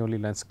that is the only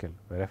length scale,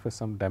 where f is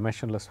some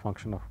dimensionless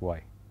function of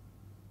y.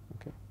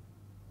 Okay.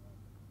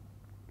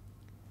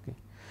 Okay.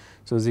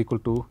 So, is equal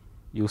to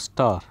u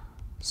star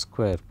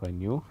square by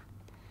nu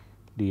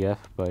df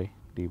by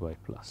dy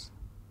plus.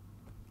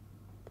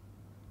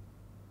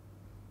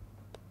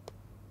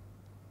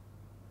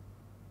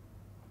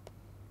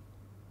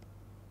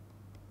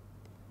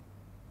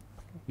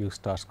 U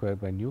star square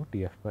by nu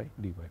df by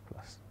dy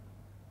plus.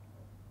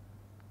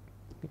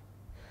 Okay.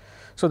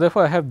 So,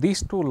 therefore, I have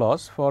these two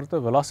laws for the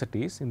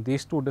velocities in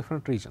these two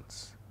different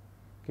regions.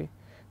 Okay.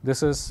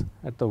 This is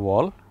at the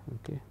wall,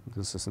 okay.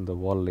 This is in the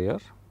wall layer.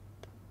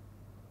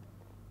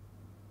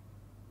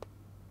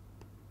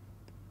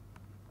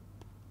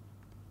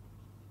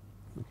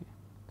 Okay.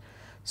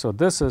 So,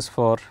 this is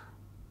for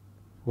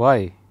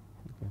y,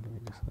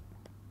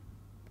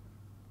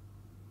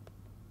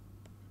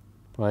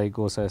 y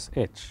goes as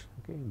h,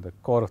 okay, in the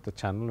core of the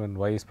channel when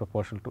y is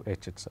proportional to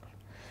h itself.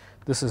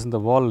 This is in the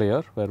wall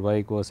layer where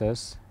y goes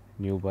as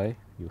nu by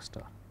u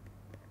star.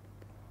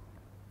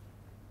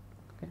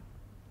 Okay.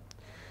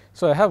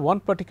 So, I have one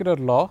particular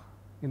law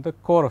in the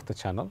core of the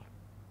channel,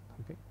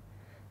 okay,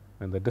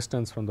 and the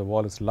distance from the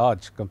wall is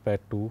large compared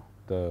to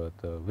the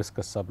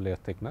viscous sublayer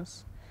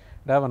thickness.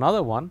 And I have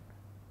another one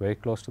very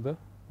close to the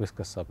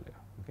viscous sublayer.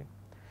 Okay.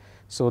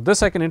 So,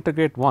 this I can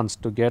integrate once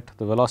to get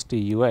the velocity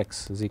u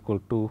x is equal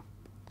to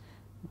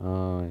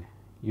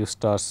u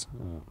stars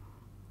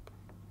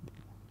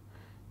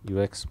u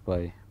x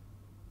by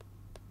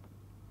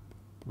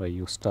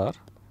u star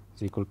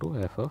is equal to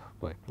f of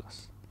y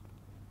plus.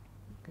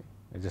 Okay.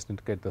 I just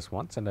integrate this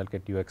once and I will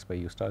get u x by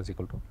u star is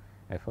equal to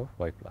f of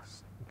y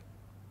plus. Okay.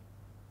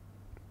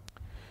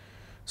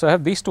 So, I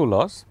have these two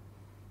laws,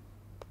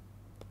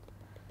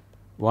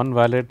 one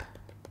valid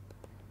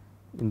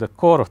in the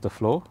core of the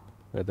flow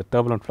where the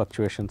turbulent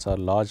fluctuations are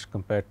large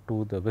compared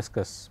to the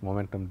viscous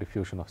momentum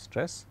diffusion of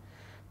stress,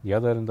 the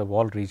other in the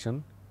wall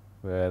region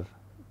where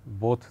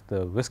both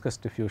the viscous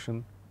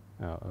diffusion,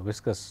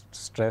 viscous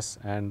stress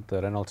and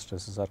the Reynolds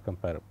stresses are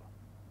comparable.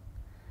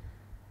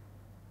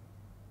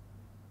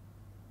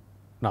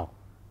 Now,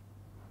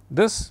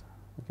 this,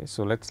 okay,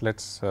 so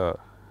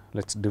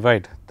let's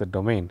divide the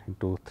domain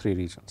into three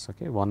regions.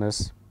 Okay. One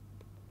is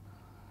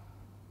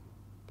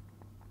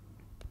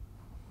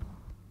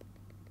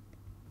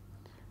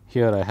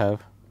here I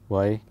have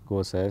y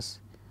goes as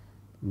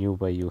nu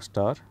by u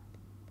star.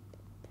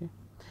 Okay.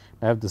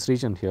 I have this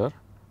region here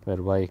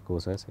where y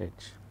goes as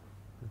h.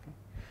 Okay.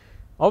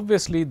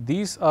 Obviously,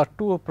 these are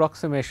two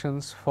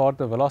approximations for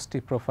the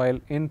velocity profile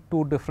in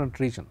two different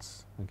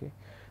regions. Okay.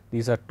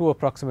 These are two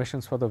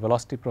approximations for the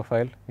velocity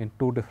profile in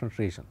two different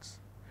regions.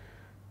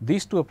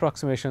 These two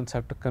approximations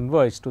have to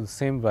converge to the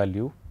same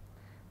value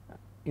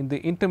in the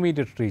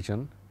intermediate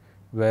region,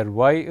 where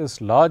y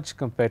is large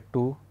compared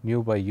to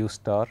nu by u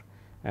star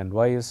and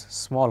y is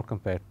small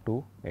compared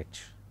to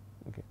h.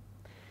 Okay.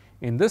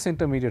 In this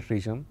intermediate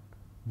region,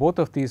 both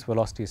of these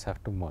velocities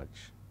have to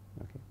merge.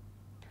 Okay.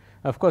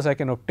 Of course, I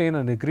can obtain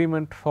an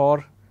agreement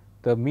for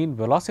the mean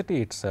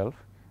velocity itself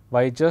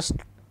by just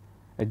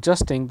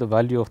adjusting the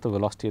value of the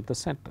velocity at the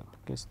center.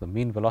 Okay. So, the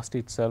mean velocity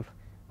itself,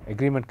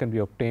 agreement can be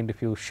obtained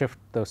if you shift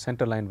the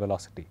center line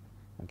velocity.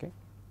 Okay.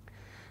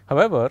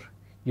 However,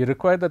 you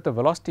require that the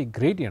velocity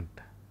gradient,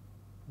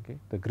 okay,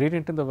 the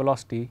gradient in the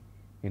velocity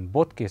in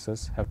both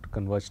cases have to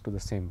converge to the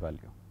same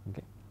value.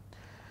 Okay.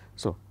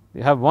 So,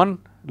 we have one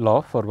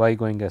law for y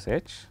going as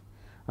h,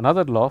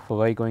 another law for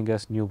y going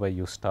as nu by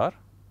u star.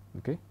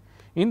 Okay.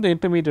 In the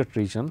intermediate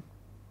region,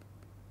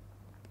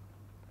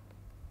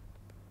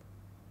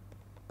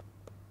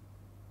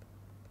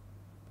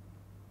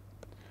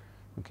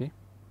 okay,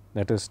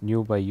 that is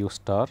nu by u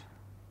star,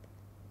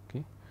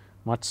 okay,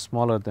 much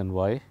smaller than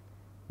y,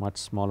 much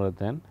smaller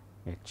than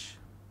h.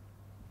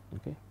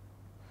 Okay.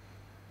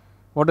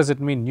 What does it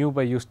mean, nu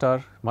by u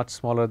star much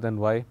smaller than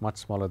y, much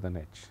smaller than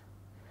h?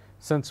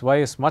 Since y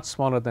is much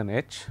smaller than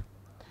h,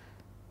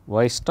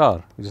 y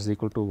star, which is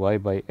equal to y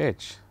by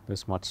h,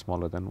 is much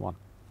smaller than 1.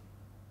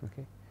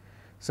 Okay.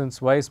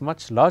 Since y is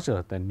much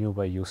larger than nu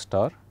by u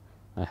star,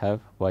 I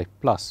have y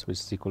plus, which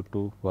is equal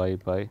to y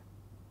by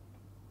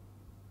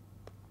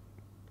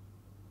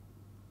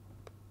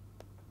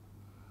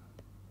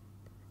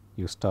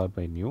u star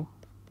by nu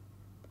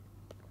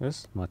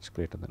is much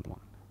greater than 1.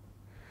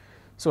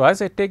 So,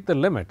 as I take the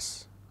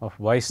limits of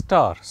y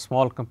star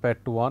small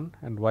compared to 1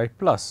 and y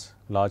plus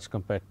large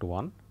compared to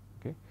 1,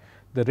 okay,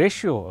 the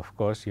ratio, of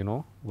course, you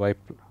know, y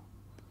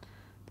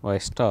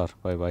star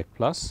by y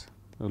plus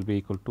will be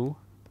equal to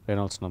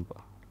Reynolds number.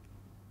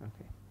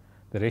 Okay.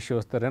 The ratio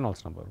is the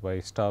Reynolds number, y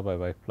star by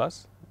y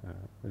plus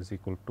is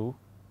equal to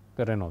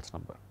the Reynolds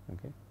number.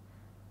 Okay.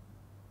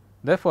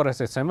 Therefore,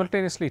 as I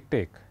simultaneously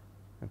take,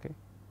 okay,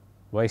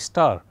 y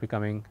star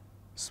becoming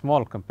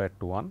small compared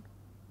to 1,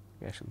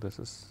 okay, this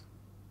is,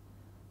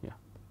 yeah,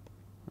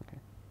 okay.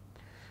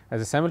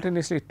 As I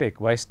simultaneously take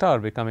y star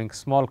becoming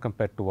small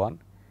compared to 1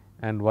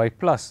 and y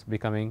plus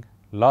becoming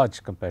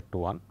large compared to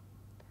 1,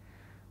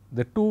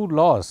 the two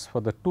laws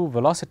for the two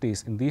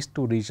velocities in these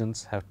two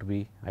regions have to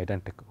be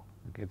identical.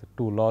 Okay. The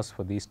two laws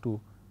for these two,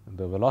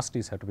 the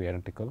velocities have to be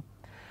identical.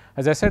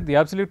 As I said, the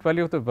absolute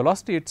value of the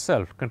velocity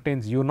itself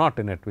contains u naught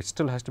in it, which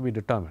still has to be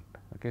determined.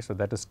 Okay. So,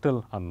 that is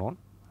still unknown.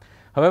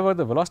 However,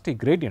 the velocity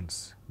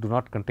gradients do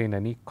not contain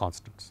any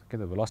constants. Okay.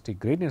 The velocity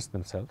gradients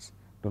themselves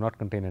do not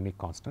contain any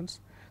constants.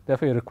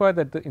 Therefore, you require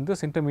that in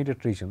this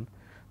intermediate region,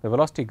 the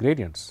velocity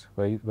gradients,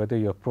 whether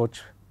you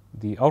approach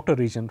the outer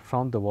region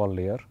from the wall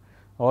layer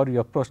or you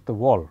approach the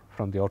wall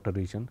from the outer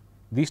region,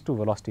 these two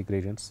velocity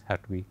gradients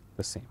have to be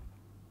the same.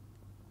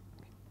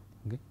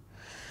 Okay.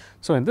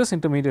 So, in this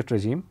intermediate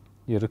regime,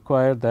 you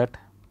require that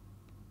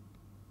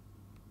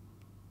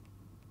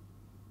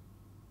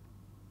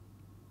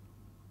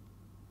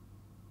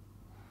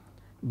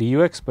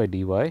dux by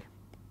dy,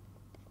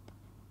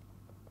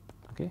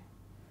 okay,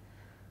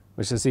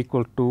 which is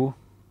equal to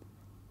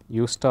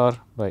u star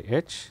by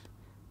h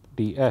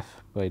df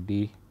by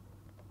dy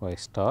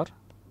star.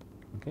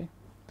 Okay.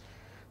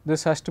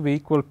 This has to be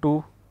equal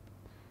to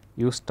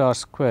u star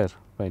square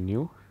by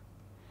nu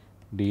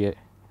d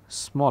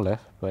small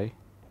f by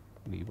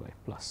dy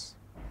plus,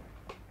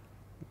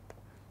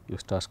 u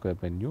star square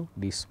by nu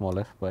d small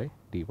f by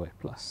dy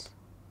plus.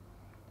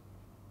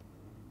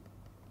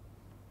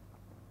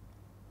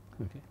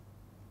 Okay.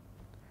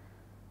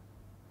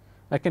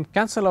 I can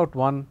cancel out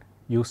one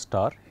u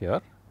star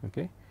here,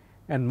 okay,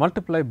 and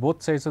multiply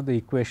both sides of the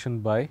equation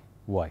by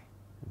y.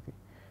 Okay.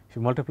 If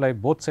you multiply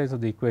both sides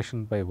of the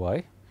equation by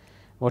y,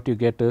 what you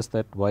get is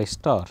that y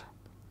star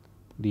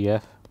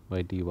df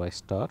by dy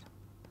star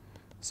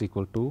is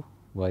equal to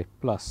y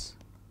plus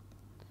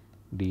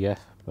df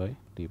by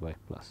dy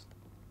plus.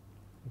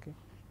 Okay.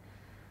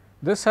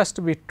 This has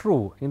to be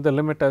true in the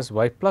limit as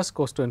y plus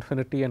goes to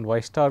infinity and y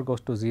star goes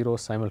to 0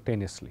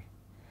 simultaneously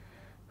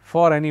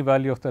for any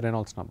value of the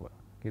Reynolds number.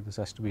 Okay. This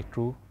has to be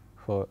true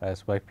for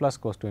as y plus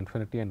goes to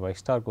infinity and y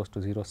star goes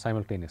to 0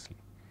 simultaneously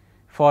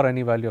for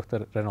any value of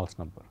the Reynolds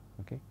number.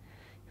 Okay.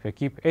 If I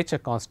keep h a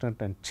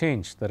constant and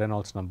change the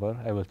Reynolds number,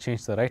 I will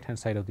change the right hand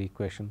side of the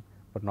equation,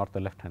 but not the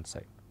left hand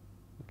side.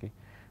 Okay.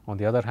 On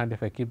the other hand,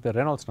 if I keep the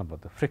Reynolds number,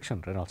 the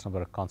friction Reynolds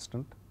number a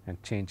constant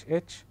and change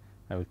h,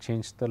 I will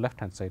change the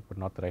left hand side, but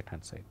not the right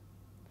hand side.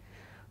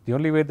 The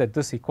only way that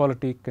this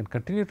equality can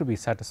continue to be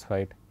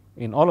satisfied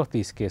in all of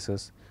these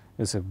cases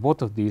is if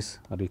both of these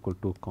are equal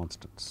to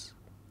constants.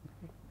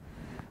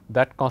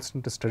 that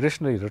constant is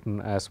traditionally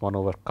written as 1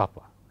 over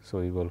kappa. So,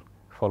 we will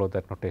follow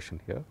that notation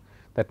here.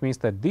 That means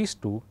that these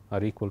two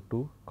are equal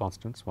to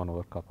constants 1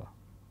 over kappa.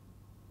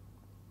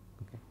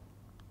 Okay.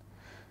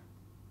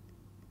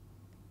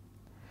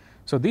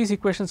 So, these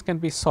equations can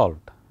be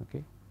solved.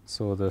 Okay.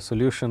 So, the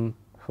solution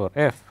for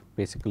f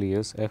basically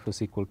is f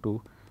is equal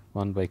to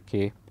 1 by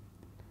k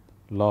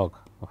log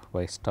of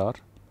y star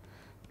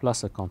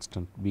plus a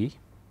constant b,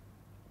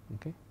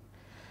 okay,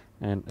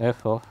 and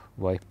f of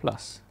y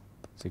plus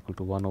is equal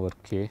to 1 over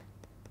k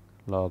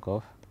log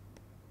of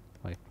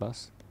y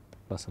plus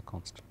a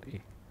constant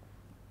a.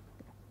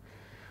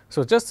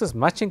 So, just this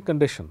matching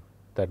condition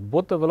that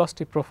both the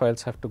velocity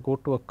profiles have to go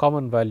to a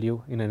common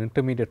value in an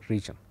intermediate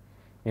region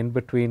in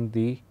between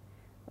the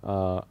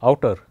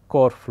outer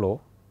core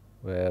flow,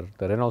 where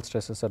the Reynolds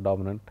stresses are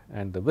dominant,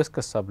 and the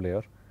viscous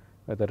sublayer,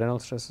 where the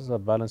Reynolds stresses are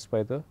balanced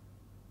by the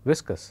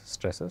viscous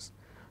stresses.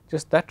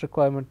 Just that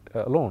requirement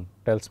alone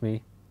tells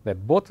me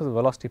that both of the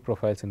velocity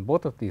profiles in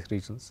both of these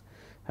regions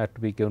had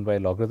to be given by a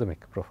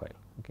logarithmic profile,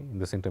 okay, in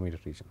this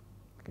intermediate region.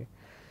 Okay.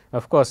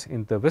 Of course,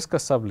 in the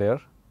viscous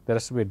sublayer there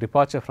has to be a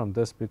departure from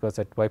this, because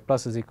at y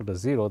plus is equal to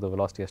 0, the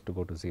velocity has to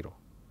go to 0.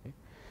 Okay.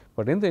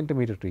 But in the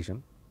intermediate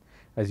region,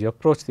 as you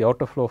approach the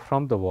outer flow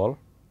from the wall,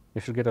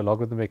 you should get a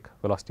logarithmic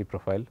velocity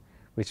profile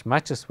which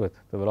matches with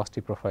the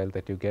velocity profile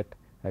that you get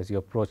as you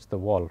approach the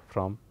wall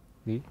from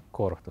the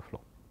core of the flow.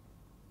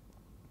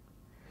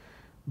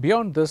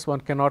 Beyond this,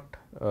 one cannot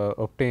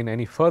obtain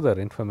any further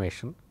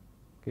information,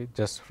 okay,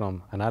 just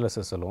from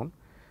analysis alone.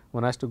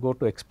 One has to go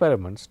to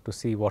experiments to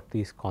see what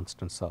these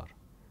constants are,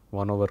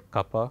 1 over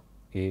kappa,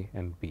 a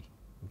and b.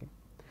 Okay.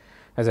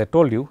 As I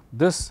told you,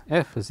 this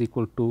f is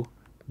equal to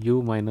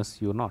u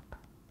minus u naught,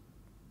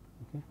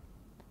 okay,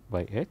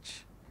 by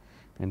h,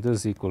 and this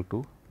is equal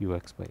to u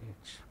x by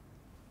h.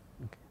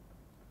 Okay.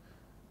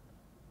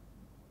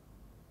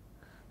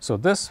 So,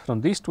 this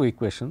from these two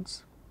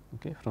equations,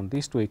 okay, from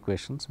these two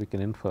equations we can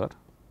infer,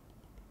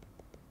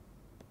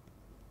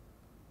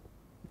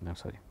 no,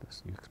 sorry,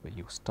 this u x by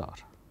u star.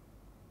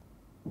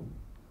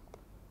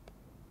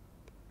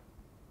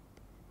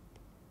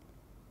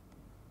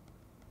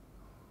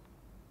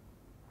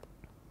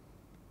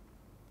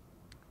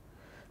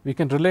 We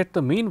can relate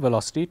the mean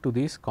velocity to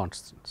these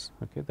constants,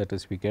 okay, that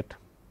is, we get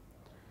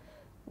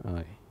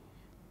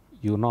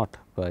u naught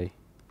by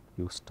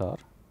u star,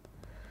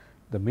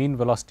 the mean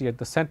velocity at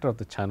the center of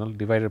the channel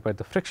divided by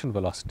the friction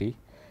velocity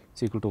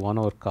is equal to 1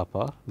 over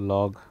kappa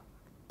log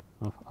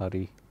of R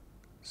e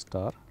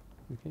star,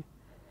 okay,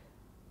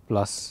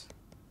 plus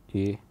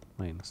a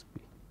minus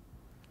b.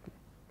 Okay.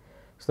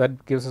 So,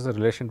 that gives us a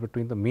relation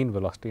between the mean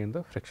velocity and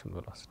the friction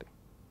velocity.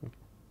 Okay.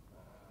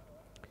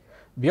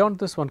 Beyond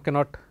this, one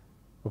cannot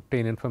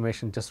obtain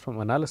information just from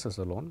analysis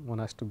alone. One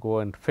has to go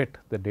and fit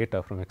the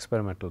data from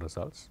experimental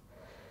results,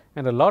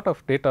 and a lot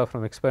of data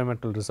from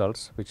experimental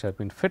results which have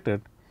been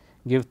fitted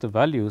give the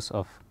values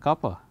of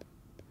kappa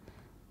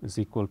is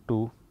equal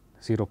to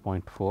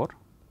 0.4,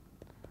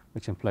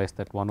 which implies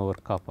that 1 over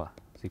kappa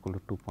is equal to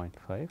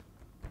 2.5,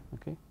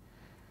 okay.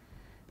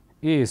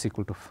 A is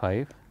equal to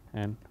 5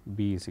 and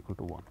b is equal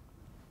to 1.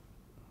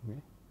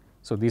 Okay.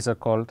 So, these are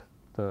called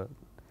the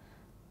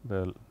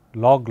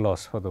log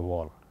laws for the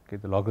wall, okay,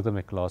 the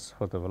logarithmic laws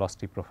for the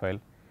velocity profile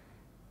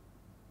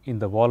in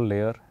the wall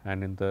layer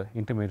and in the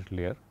intermediate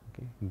layer,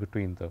 okay, in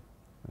between the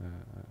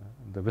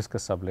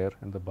viscous sublayer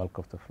and the bulk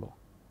of the flow.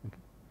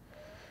 Okay.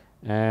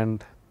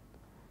 And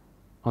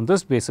on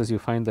this basis, you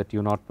find that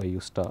u naught by u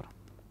star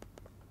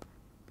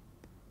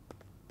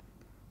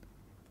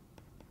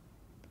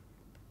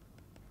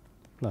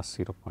plus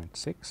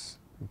 0.6,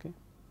 okay,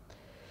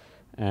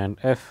 and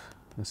f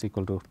is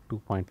equal to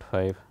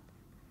 2.5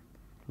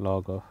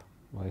 log of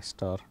y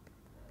star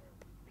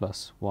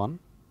plus 1,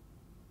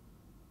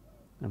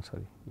 I am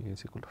sorry, a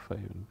is equal to 5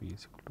 and b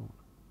is equal to 1,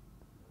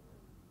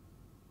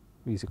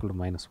 b is equal to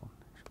minus 1.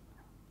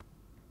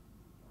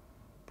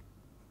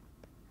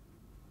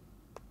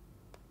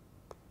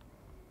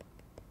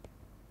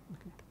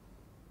 Okay.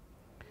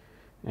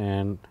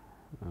 And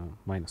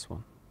minus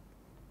 1.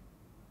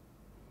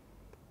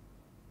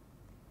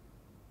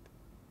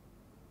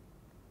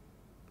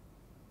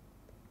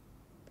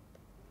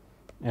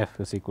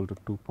 F is equal to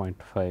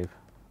 2.5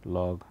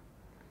 log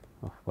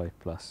of y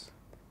plus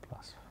 5.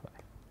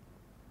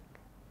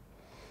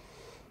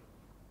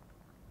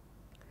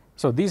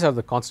 So, these are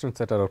the constants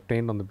that are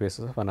obtained on the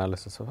basis of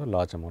analysis of a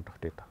large amount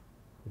of data.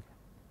 Okay.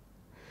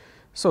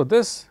 So,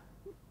 this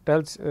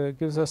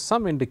gives us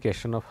some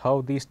indication of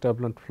how these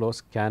turbulent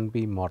flows can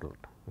be modeled.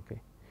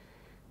 Okay.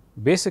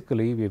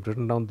 Basically, we have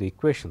written down the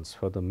equations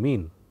for the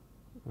mean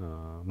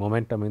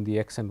momentum in the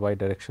x and y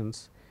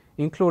directions,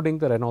 including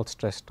the Reynolds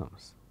stress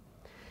terms,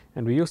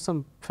 and we used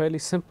some fairly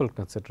simple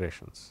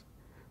considerations.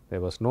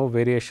 There was no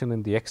variation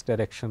in the x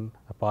direction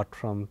apart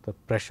from the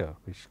pressure,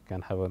 which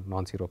can have a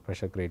non-zero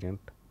pressure gradient,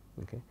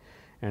 okay,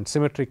 and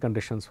symmetry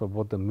conditions for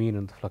both the mean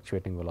and the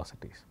fluctuating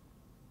velocities.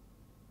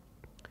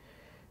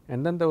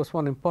 And then there was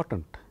one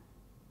important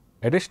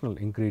additional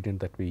ingredient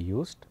that we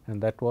used,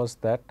 and that was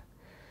that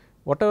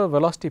whatever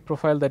velocity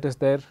profile that is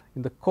there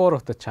in the core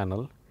of the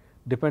channel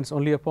depends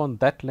only upon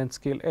that length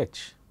scale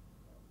h,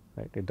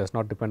 right. It does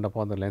not depend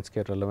upon the length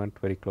scale relevant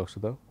very close to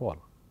the wall.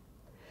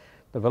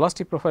 The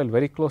velocity profile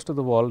very close to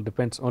the wall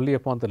depends only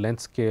upon the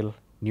length scale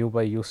nu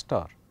by u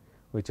star,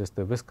 which is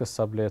the viscous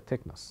sublayer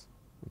thickness,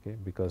 okay,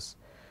 because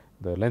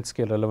the length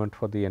scale relevant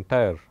for the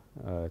entire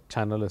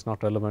channel is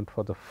not relevant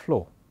for the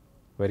flow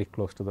very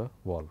close to the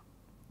wall.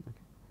 Okay.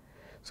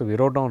 So, we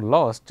wrote down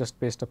laws just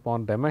based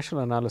upon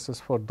dimensional analysis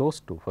for those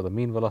two, for the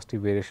mean velocity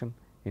variation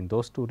in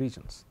those two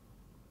regions.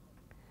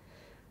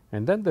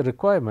 And then the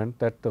requirement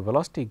that the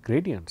velocity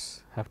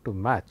gradients have to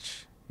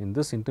match in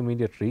this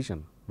intermediate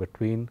region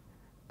between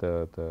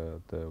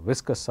the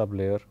viscous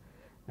sublayer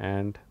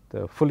and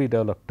the fully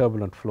developed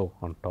turbulent flow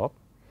on top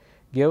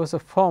gave us a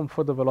form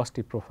for the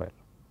velocity profile.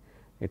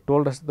 It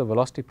told us that the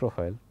velocity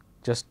profile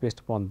just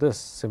based upon this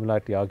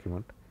similarity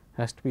argument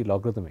has to be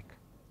logarithmic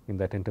in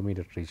that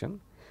intermediate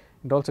region.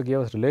 It also gave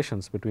us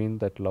relations between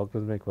that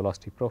logarithmic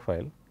velocity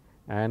profile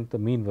and the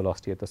mean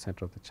velocity at the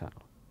center of the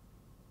channel.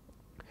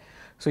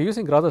 So,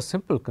 using rather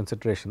simple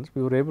considerations,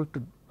 we were able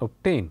to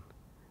obtain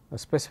a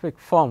specific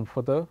form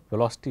for the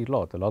velocity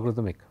law, the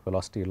logarithmic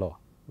velocity law,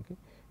 okay,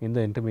 in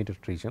the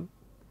intermediate region.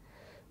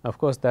 Of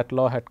course, that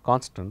law had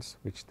constants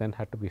which then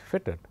had to be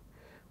fitted,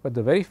 but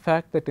the very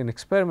fact that in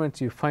experiments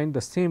you find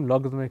the same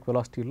logarithmic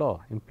velocity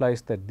law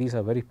implies that these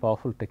are very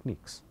powerful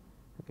techniques.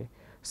 Okay.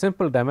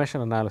 Simple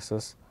dimension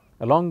analysis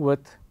along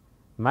with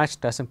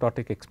matched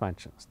asymptotic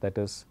expansions, that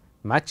is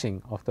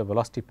matching of the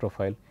velocity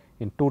profile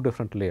in two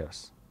different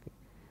layers.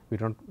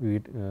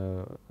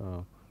 The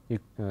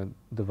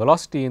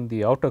velocity in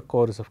the outer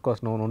core is of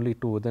course known only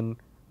to within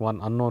one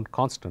unknown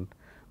constant,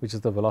 which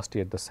is the velocity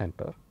at the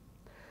center.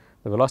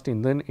 The velocity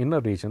in the inner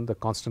region, the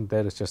constant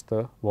there is just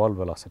the wall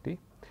velocity.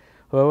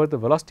 However, the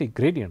velocity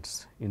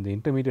gradients in the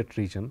intermediate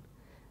region,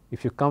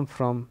 if you come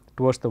from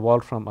towards the wall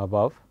from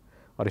above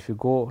or if you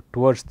go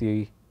towards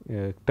the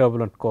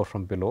turbulent core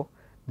from below,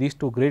 these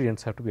two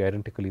gradients have to be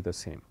identically the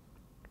same.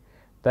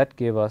 That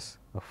gave us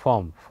a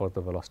form for the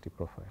velocity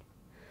profile.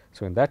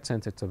 So, in that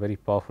sense it is a very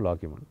powerful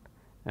argument,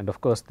 and of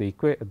course, the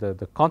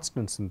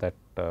constants in that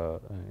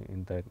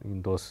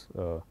in those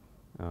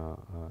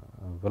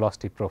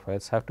velocity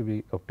profiles have to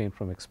be obtained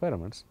from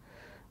experiments,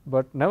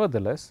 but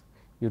nevertheless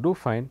you do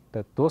find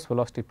that those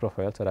velocity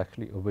profiles are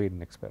actually obeyed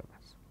in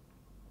experiments.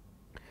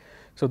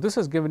 So, this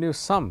has given you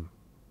some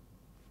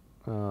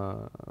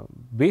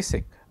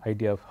basic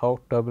idea of how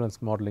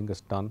turbulence modeling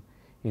is done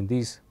in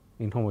these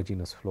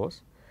inhomogeneous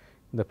flows.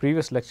 In the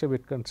previous lecture, we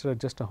considered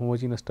just a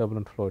homogeneous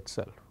turbulent flow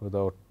itself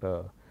without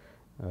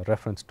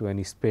reference to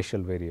any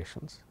spatial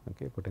variations.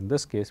 Okay. But in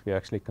this case, we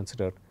actually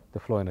considered the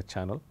flow in a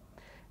channel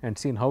and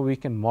seen how we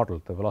can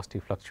model the velocity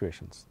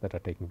fluctuations that are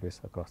taking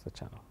place across the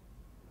channel.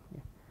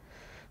 Okay.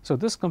 So,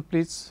 this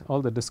completes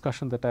all the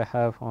discussion that I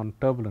have on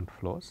turbulent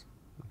flows.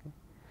 Okay.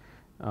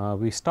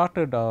 We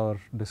started our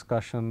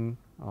discussion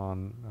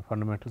on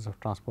fundamentals of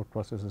transport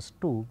processes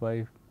 2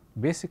 by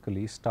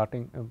basically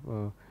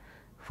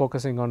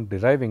focusing on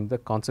deriving the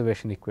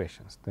conservation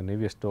equations, the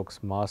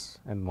Navier-Stokes mass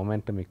and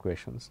momentum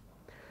equations.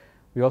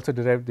 We also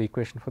derived the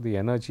equation for the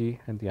energy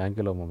and the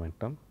angular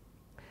momentum.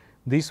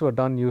 These were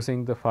done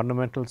using the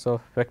fundamentals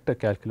of vector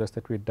calculus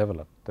that we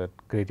developed, the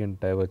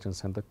gradient,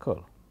 divergence and the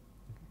curl.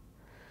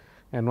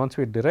 And once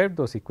we derived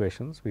those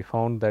equations, we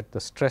found that the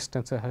stress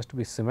tensor has to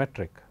be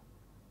symmetric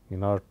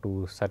in order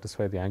to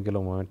satisfy the angular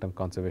momentum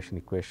conservation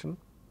equation.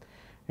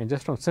 And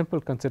just from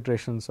simple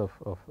considerations of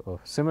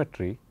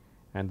symmetry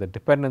and the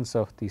dependence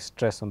of the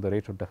stress on the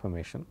rate of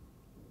deformation,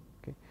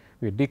 okay,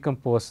 we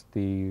decompose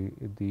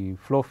the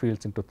flow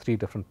fields into three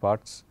different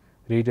parts: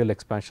 radial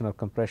expansion or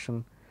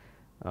compression,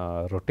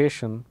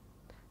 rotation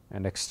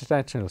and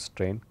extensional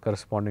strain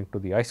corresponding to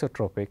the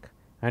isotropic,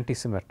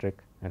 antisymmetric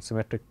and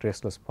symmetric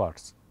traceless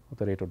parts of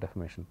the rate of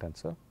deformation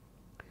tensor.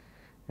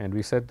 And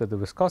we said that the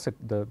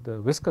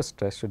viscous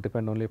stress should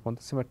depend only upon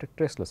the symmetric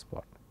traceless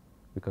part,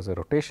 because the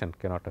rotation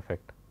cannot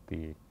affect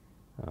the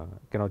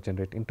cannot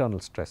generate internal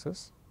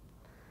stresses,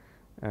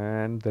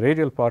 and the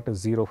radial part is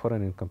 0 for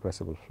an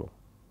incompressible flow.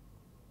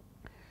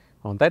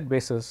 On that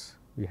basis,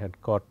 we had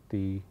got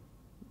the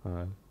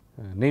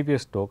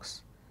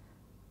Navier-Stokes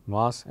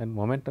mass and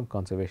momentum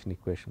conservation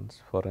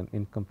equations for an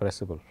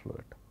incompressible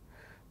fluid.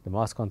 The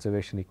mass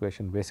conservation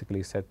equation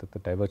basically said that the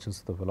divergence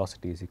of the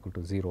velocity is equal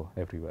to 0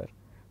 everywhere.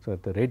 So,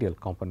 that the radial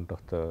component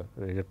of the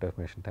radial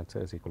deformation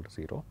tensor is equal to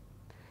 0.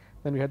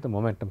 Then we had the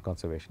momentum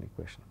conservation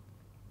equation.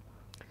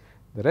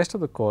 The rest of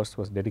the course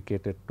was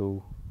dedicated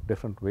to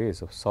different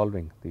ways of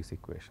solving these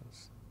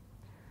equations.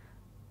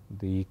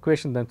 The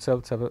equations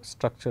themselves have a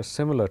structure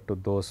similar to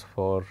those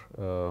for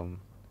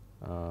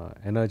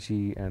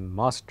energy and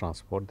mass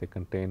transport. They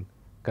contain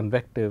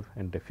convective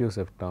and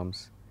diffusive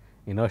terms,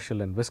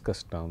 inertial and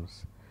viscous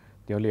terms.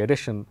 The only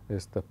addition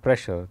is the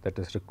pressure that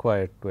is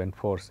required to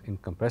enforce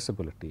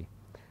incompressibility,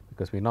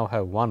 because we now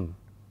have one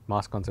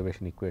mass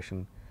conservation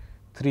equation,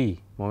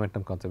 three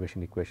momentum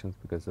conservation equations,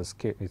 because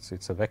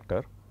it's a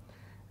vector,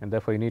 and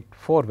therefore you need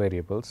 4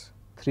 variables,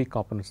 3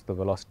 components of the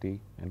velocity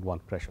and 1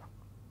 pressure.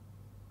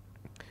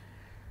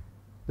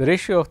 The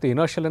ratio of the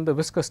inertial and the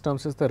viscous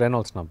terms is the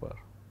Reynolds number.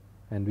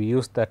 and we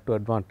used that to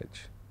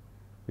advantage.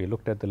 We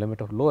looked at the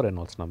limit of low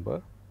Reynolds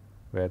number,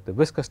 where the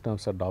viscous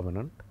terms are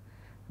dominant,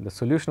 and the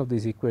solution of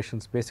these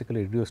equations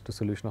basically reduced to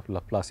solution of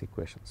Laplace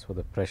equations for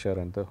the pressure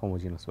and the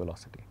homogeneous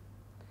velocity.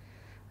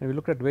 And we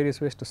looked at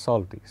various ways to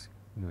solve these,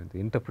 the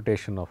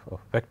interpretation of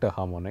vector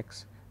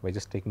harmonics by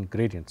just taking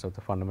gradients of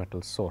the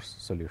fundamental source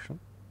solution,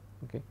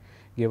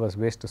 gave us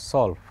ways to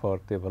solve for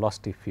the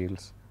velocity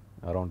fields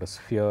around a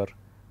sphere,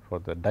 for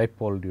the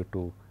dipole due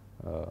to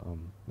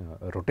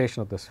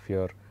rotation of the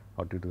sphere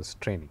or due to the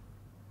straining.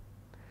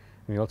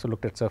 We also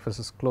looked at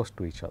surfaces close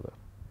to each other,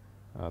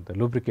 the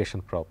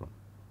lubrication problem.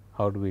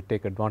 How do we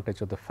take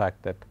advantage of the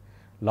fact that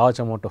large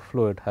amount of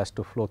fluid has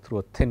to flow through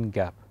a thin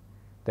gap,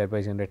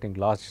 thereby generating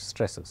large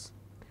stresses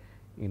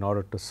in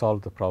order to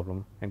solve the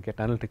problem and get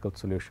analytical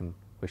solution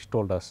which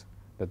told us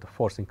that the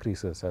force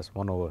increases as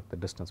 1 over the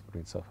distance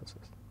between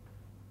surfaces.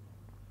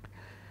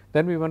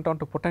 Then we went on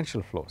to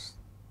potential flows.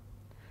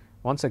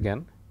 Once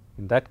again,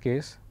 in that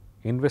case,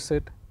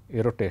 inviscid,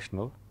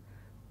 irrotational,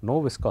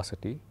 no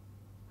viscosity,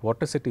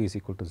 vorticity is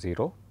equal to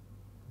 0.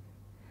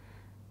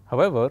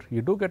 However,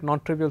 you do get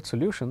non-trivial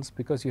solutions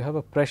because you have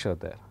a pressure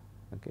there.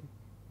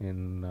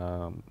 In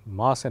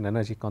mass and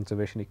energy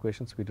conservation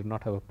equations, we did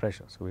not have a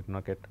pressure, so we did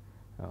not get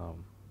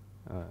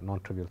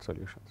non-trivial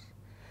solutions.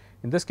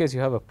 In this case, you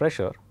have a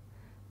pressure.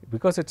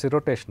 Because it is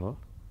irrotational,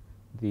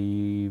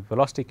 the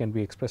velocity can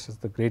be expressed as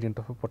the gradient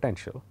of a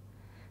potential.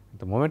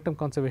 The momentum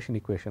conservation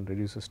equation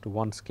reduces to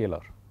one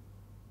scalar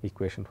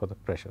equation for the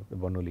pressure, the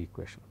Bernoulli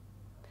equation.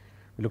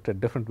 We looked at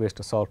different ways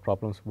to solve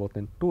problems both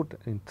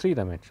in 3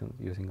 dimensions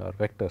using our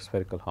vector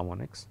spherical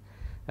harmonics,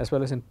 as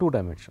well as in 2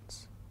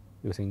 dimensions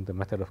using the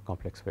method of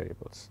complex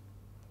variables.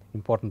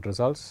 Important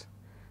results: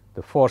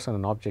 the force on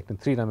an object in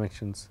 3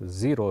 dimensions is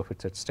 0 if it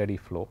is at steady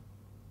flow,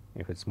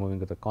 if it is moving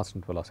with a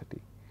constant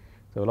velocity.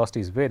 The velocity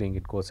is varying,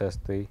 it goes as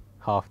the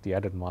half the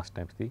added mass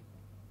times the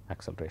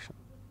acceleration.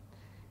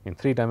 In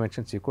 3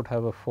 dimensions, you could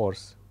have a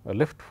force, a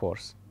lift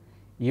force,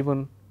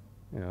 even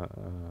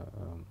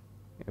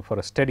for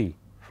a steady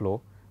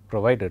flow,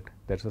 provided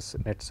there is a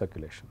net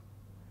circulation.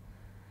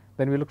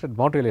 Then we looked at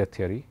boundary layer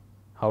theory.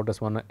 How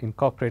does one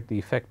incorporate the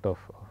effect of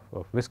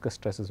viscous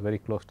stresses very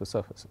close to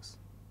surfaces?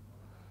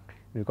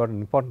 We got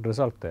an important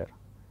result there,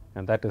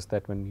 and that is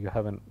that when you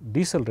have a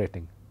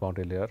decelerating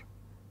boundary layer,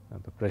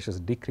 the pressure is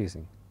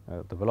decreasing,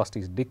 the velocity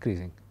is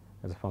decreasing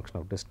as a function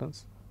of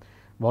distance.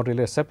 Boundary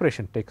layer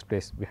separation takes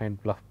place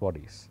behind bluff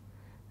bodies,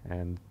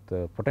 and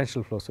the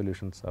potential flow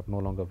solutions are no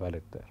longer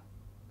valid there.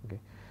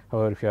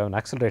 However, if you have an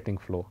accelerating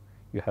flow,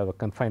 you have a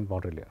confined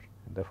boundary layer,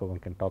 and therefore one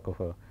can talk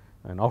of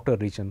an outer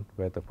region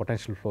where the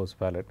potential flow is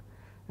valid,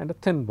 and a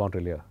thin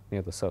boundary layer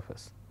near the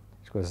surface,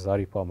 which goes as r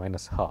e power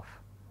minus half,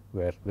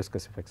 where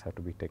viscous effects have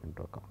to be taken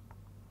into account.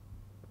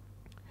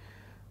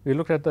 We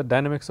looked at the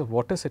dynamics of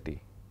vorticity,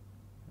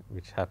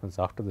 which happens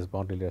after this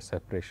boundary layer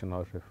separation,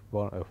 or if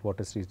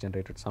vorticity is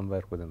generated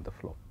somewhere within the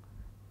flow.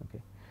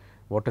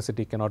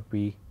 Vorticity cannot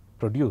be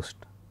produced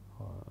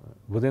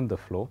within the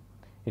flow.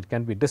 It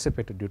can be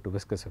dissipated due to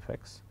viscous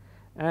effects,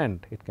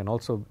 and it can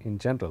also in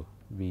general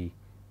be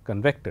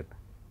convected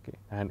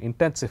and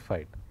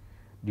intensified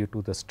due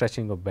to the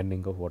stretching or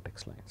bending of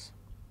vortex lines.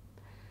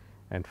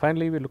 And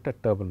finally, we looked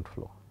at turbulent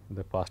flow in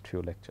the past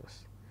few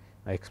lectures.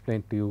 I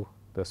explained to you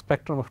the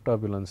spectrum of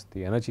turbulence,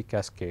 the energy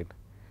cascade,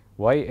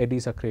 why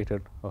eddies are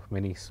created of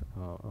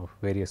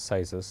various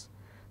sizes,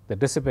 the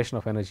dissipation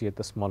of energy at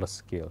the smallest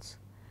scales,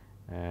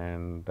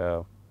 and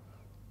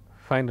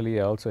finally,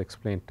 I also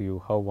explained to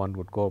you how one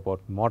would go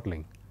about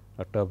modeling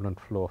a turbulent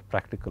flow of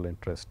practical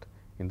interest,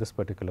 in this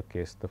particular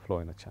case the flow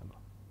in a channel.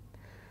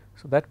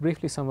 So, that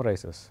briefly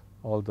summarizes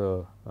all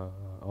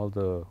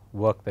the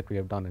work that we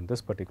have done in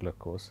this particular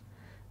course.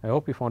 I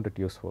hope you found it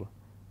useful,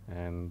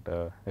 and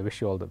I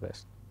wish you all the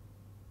best.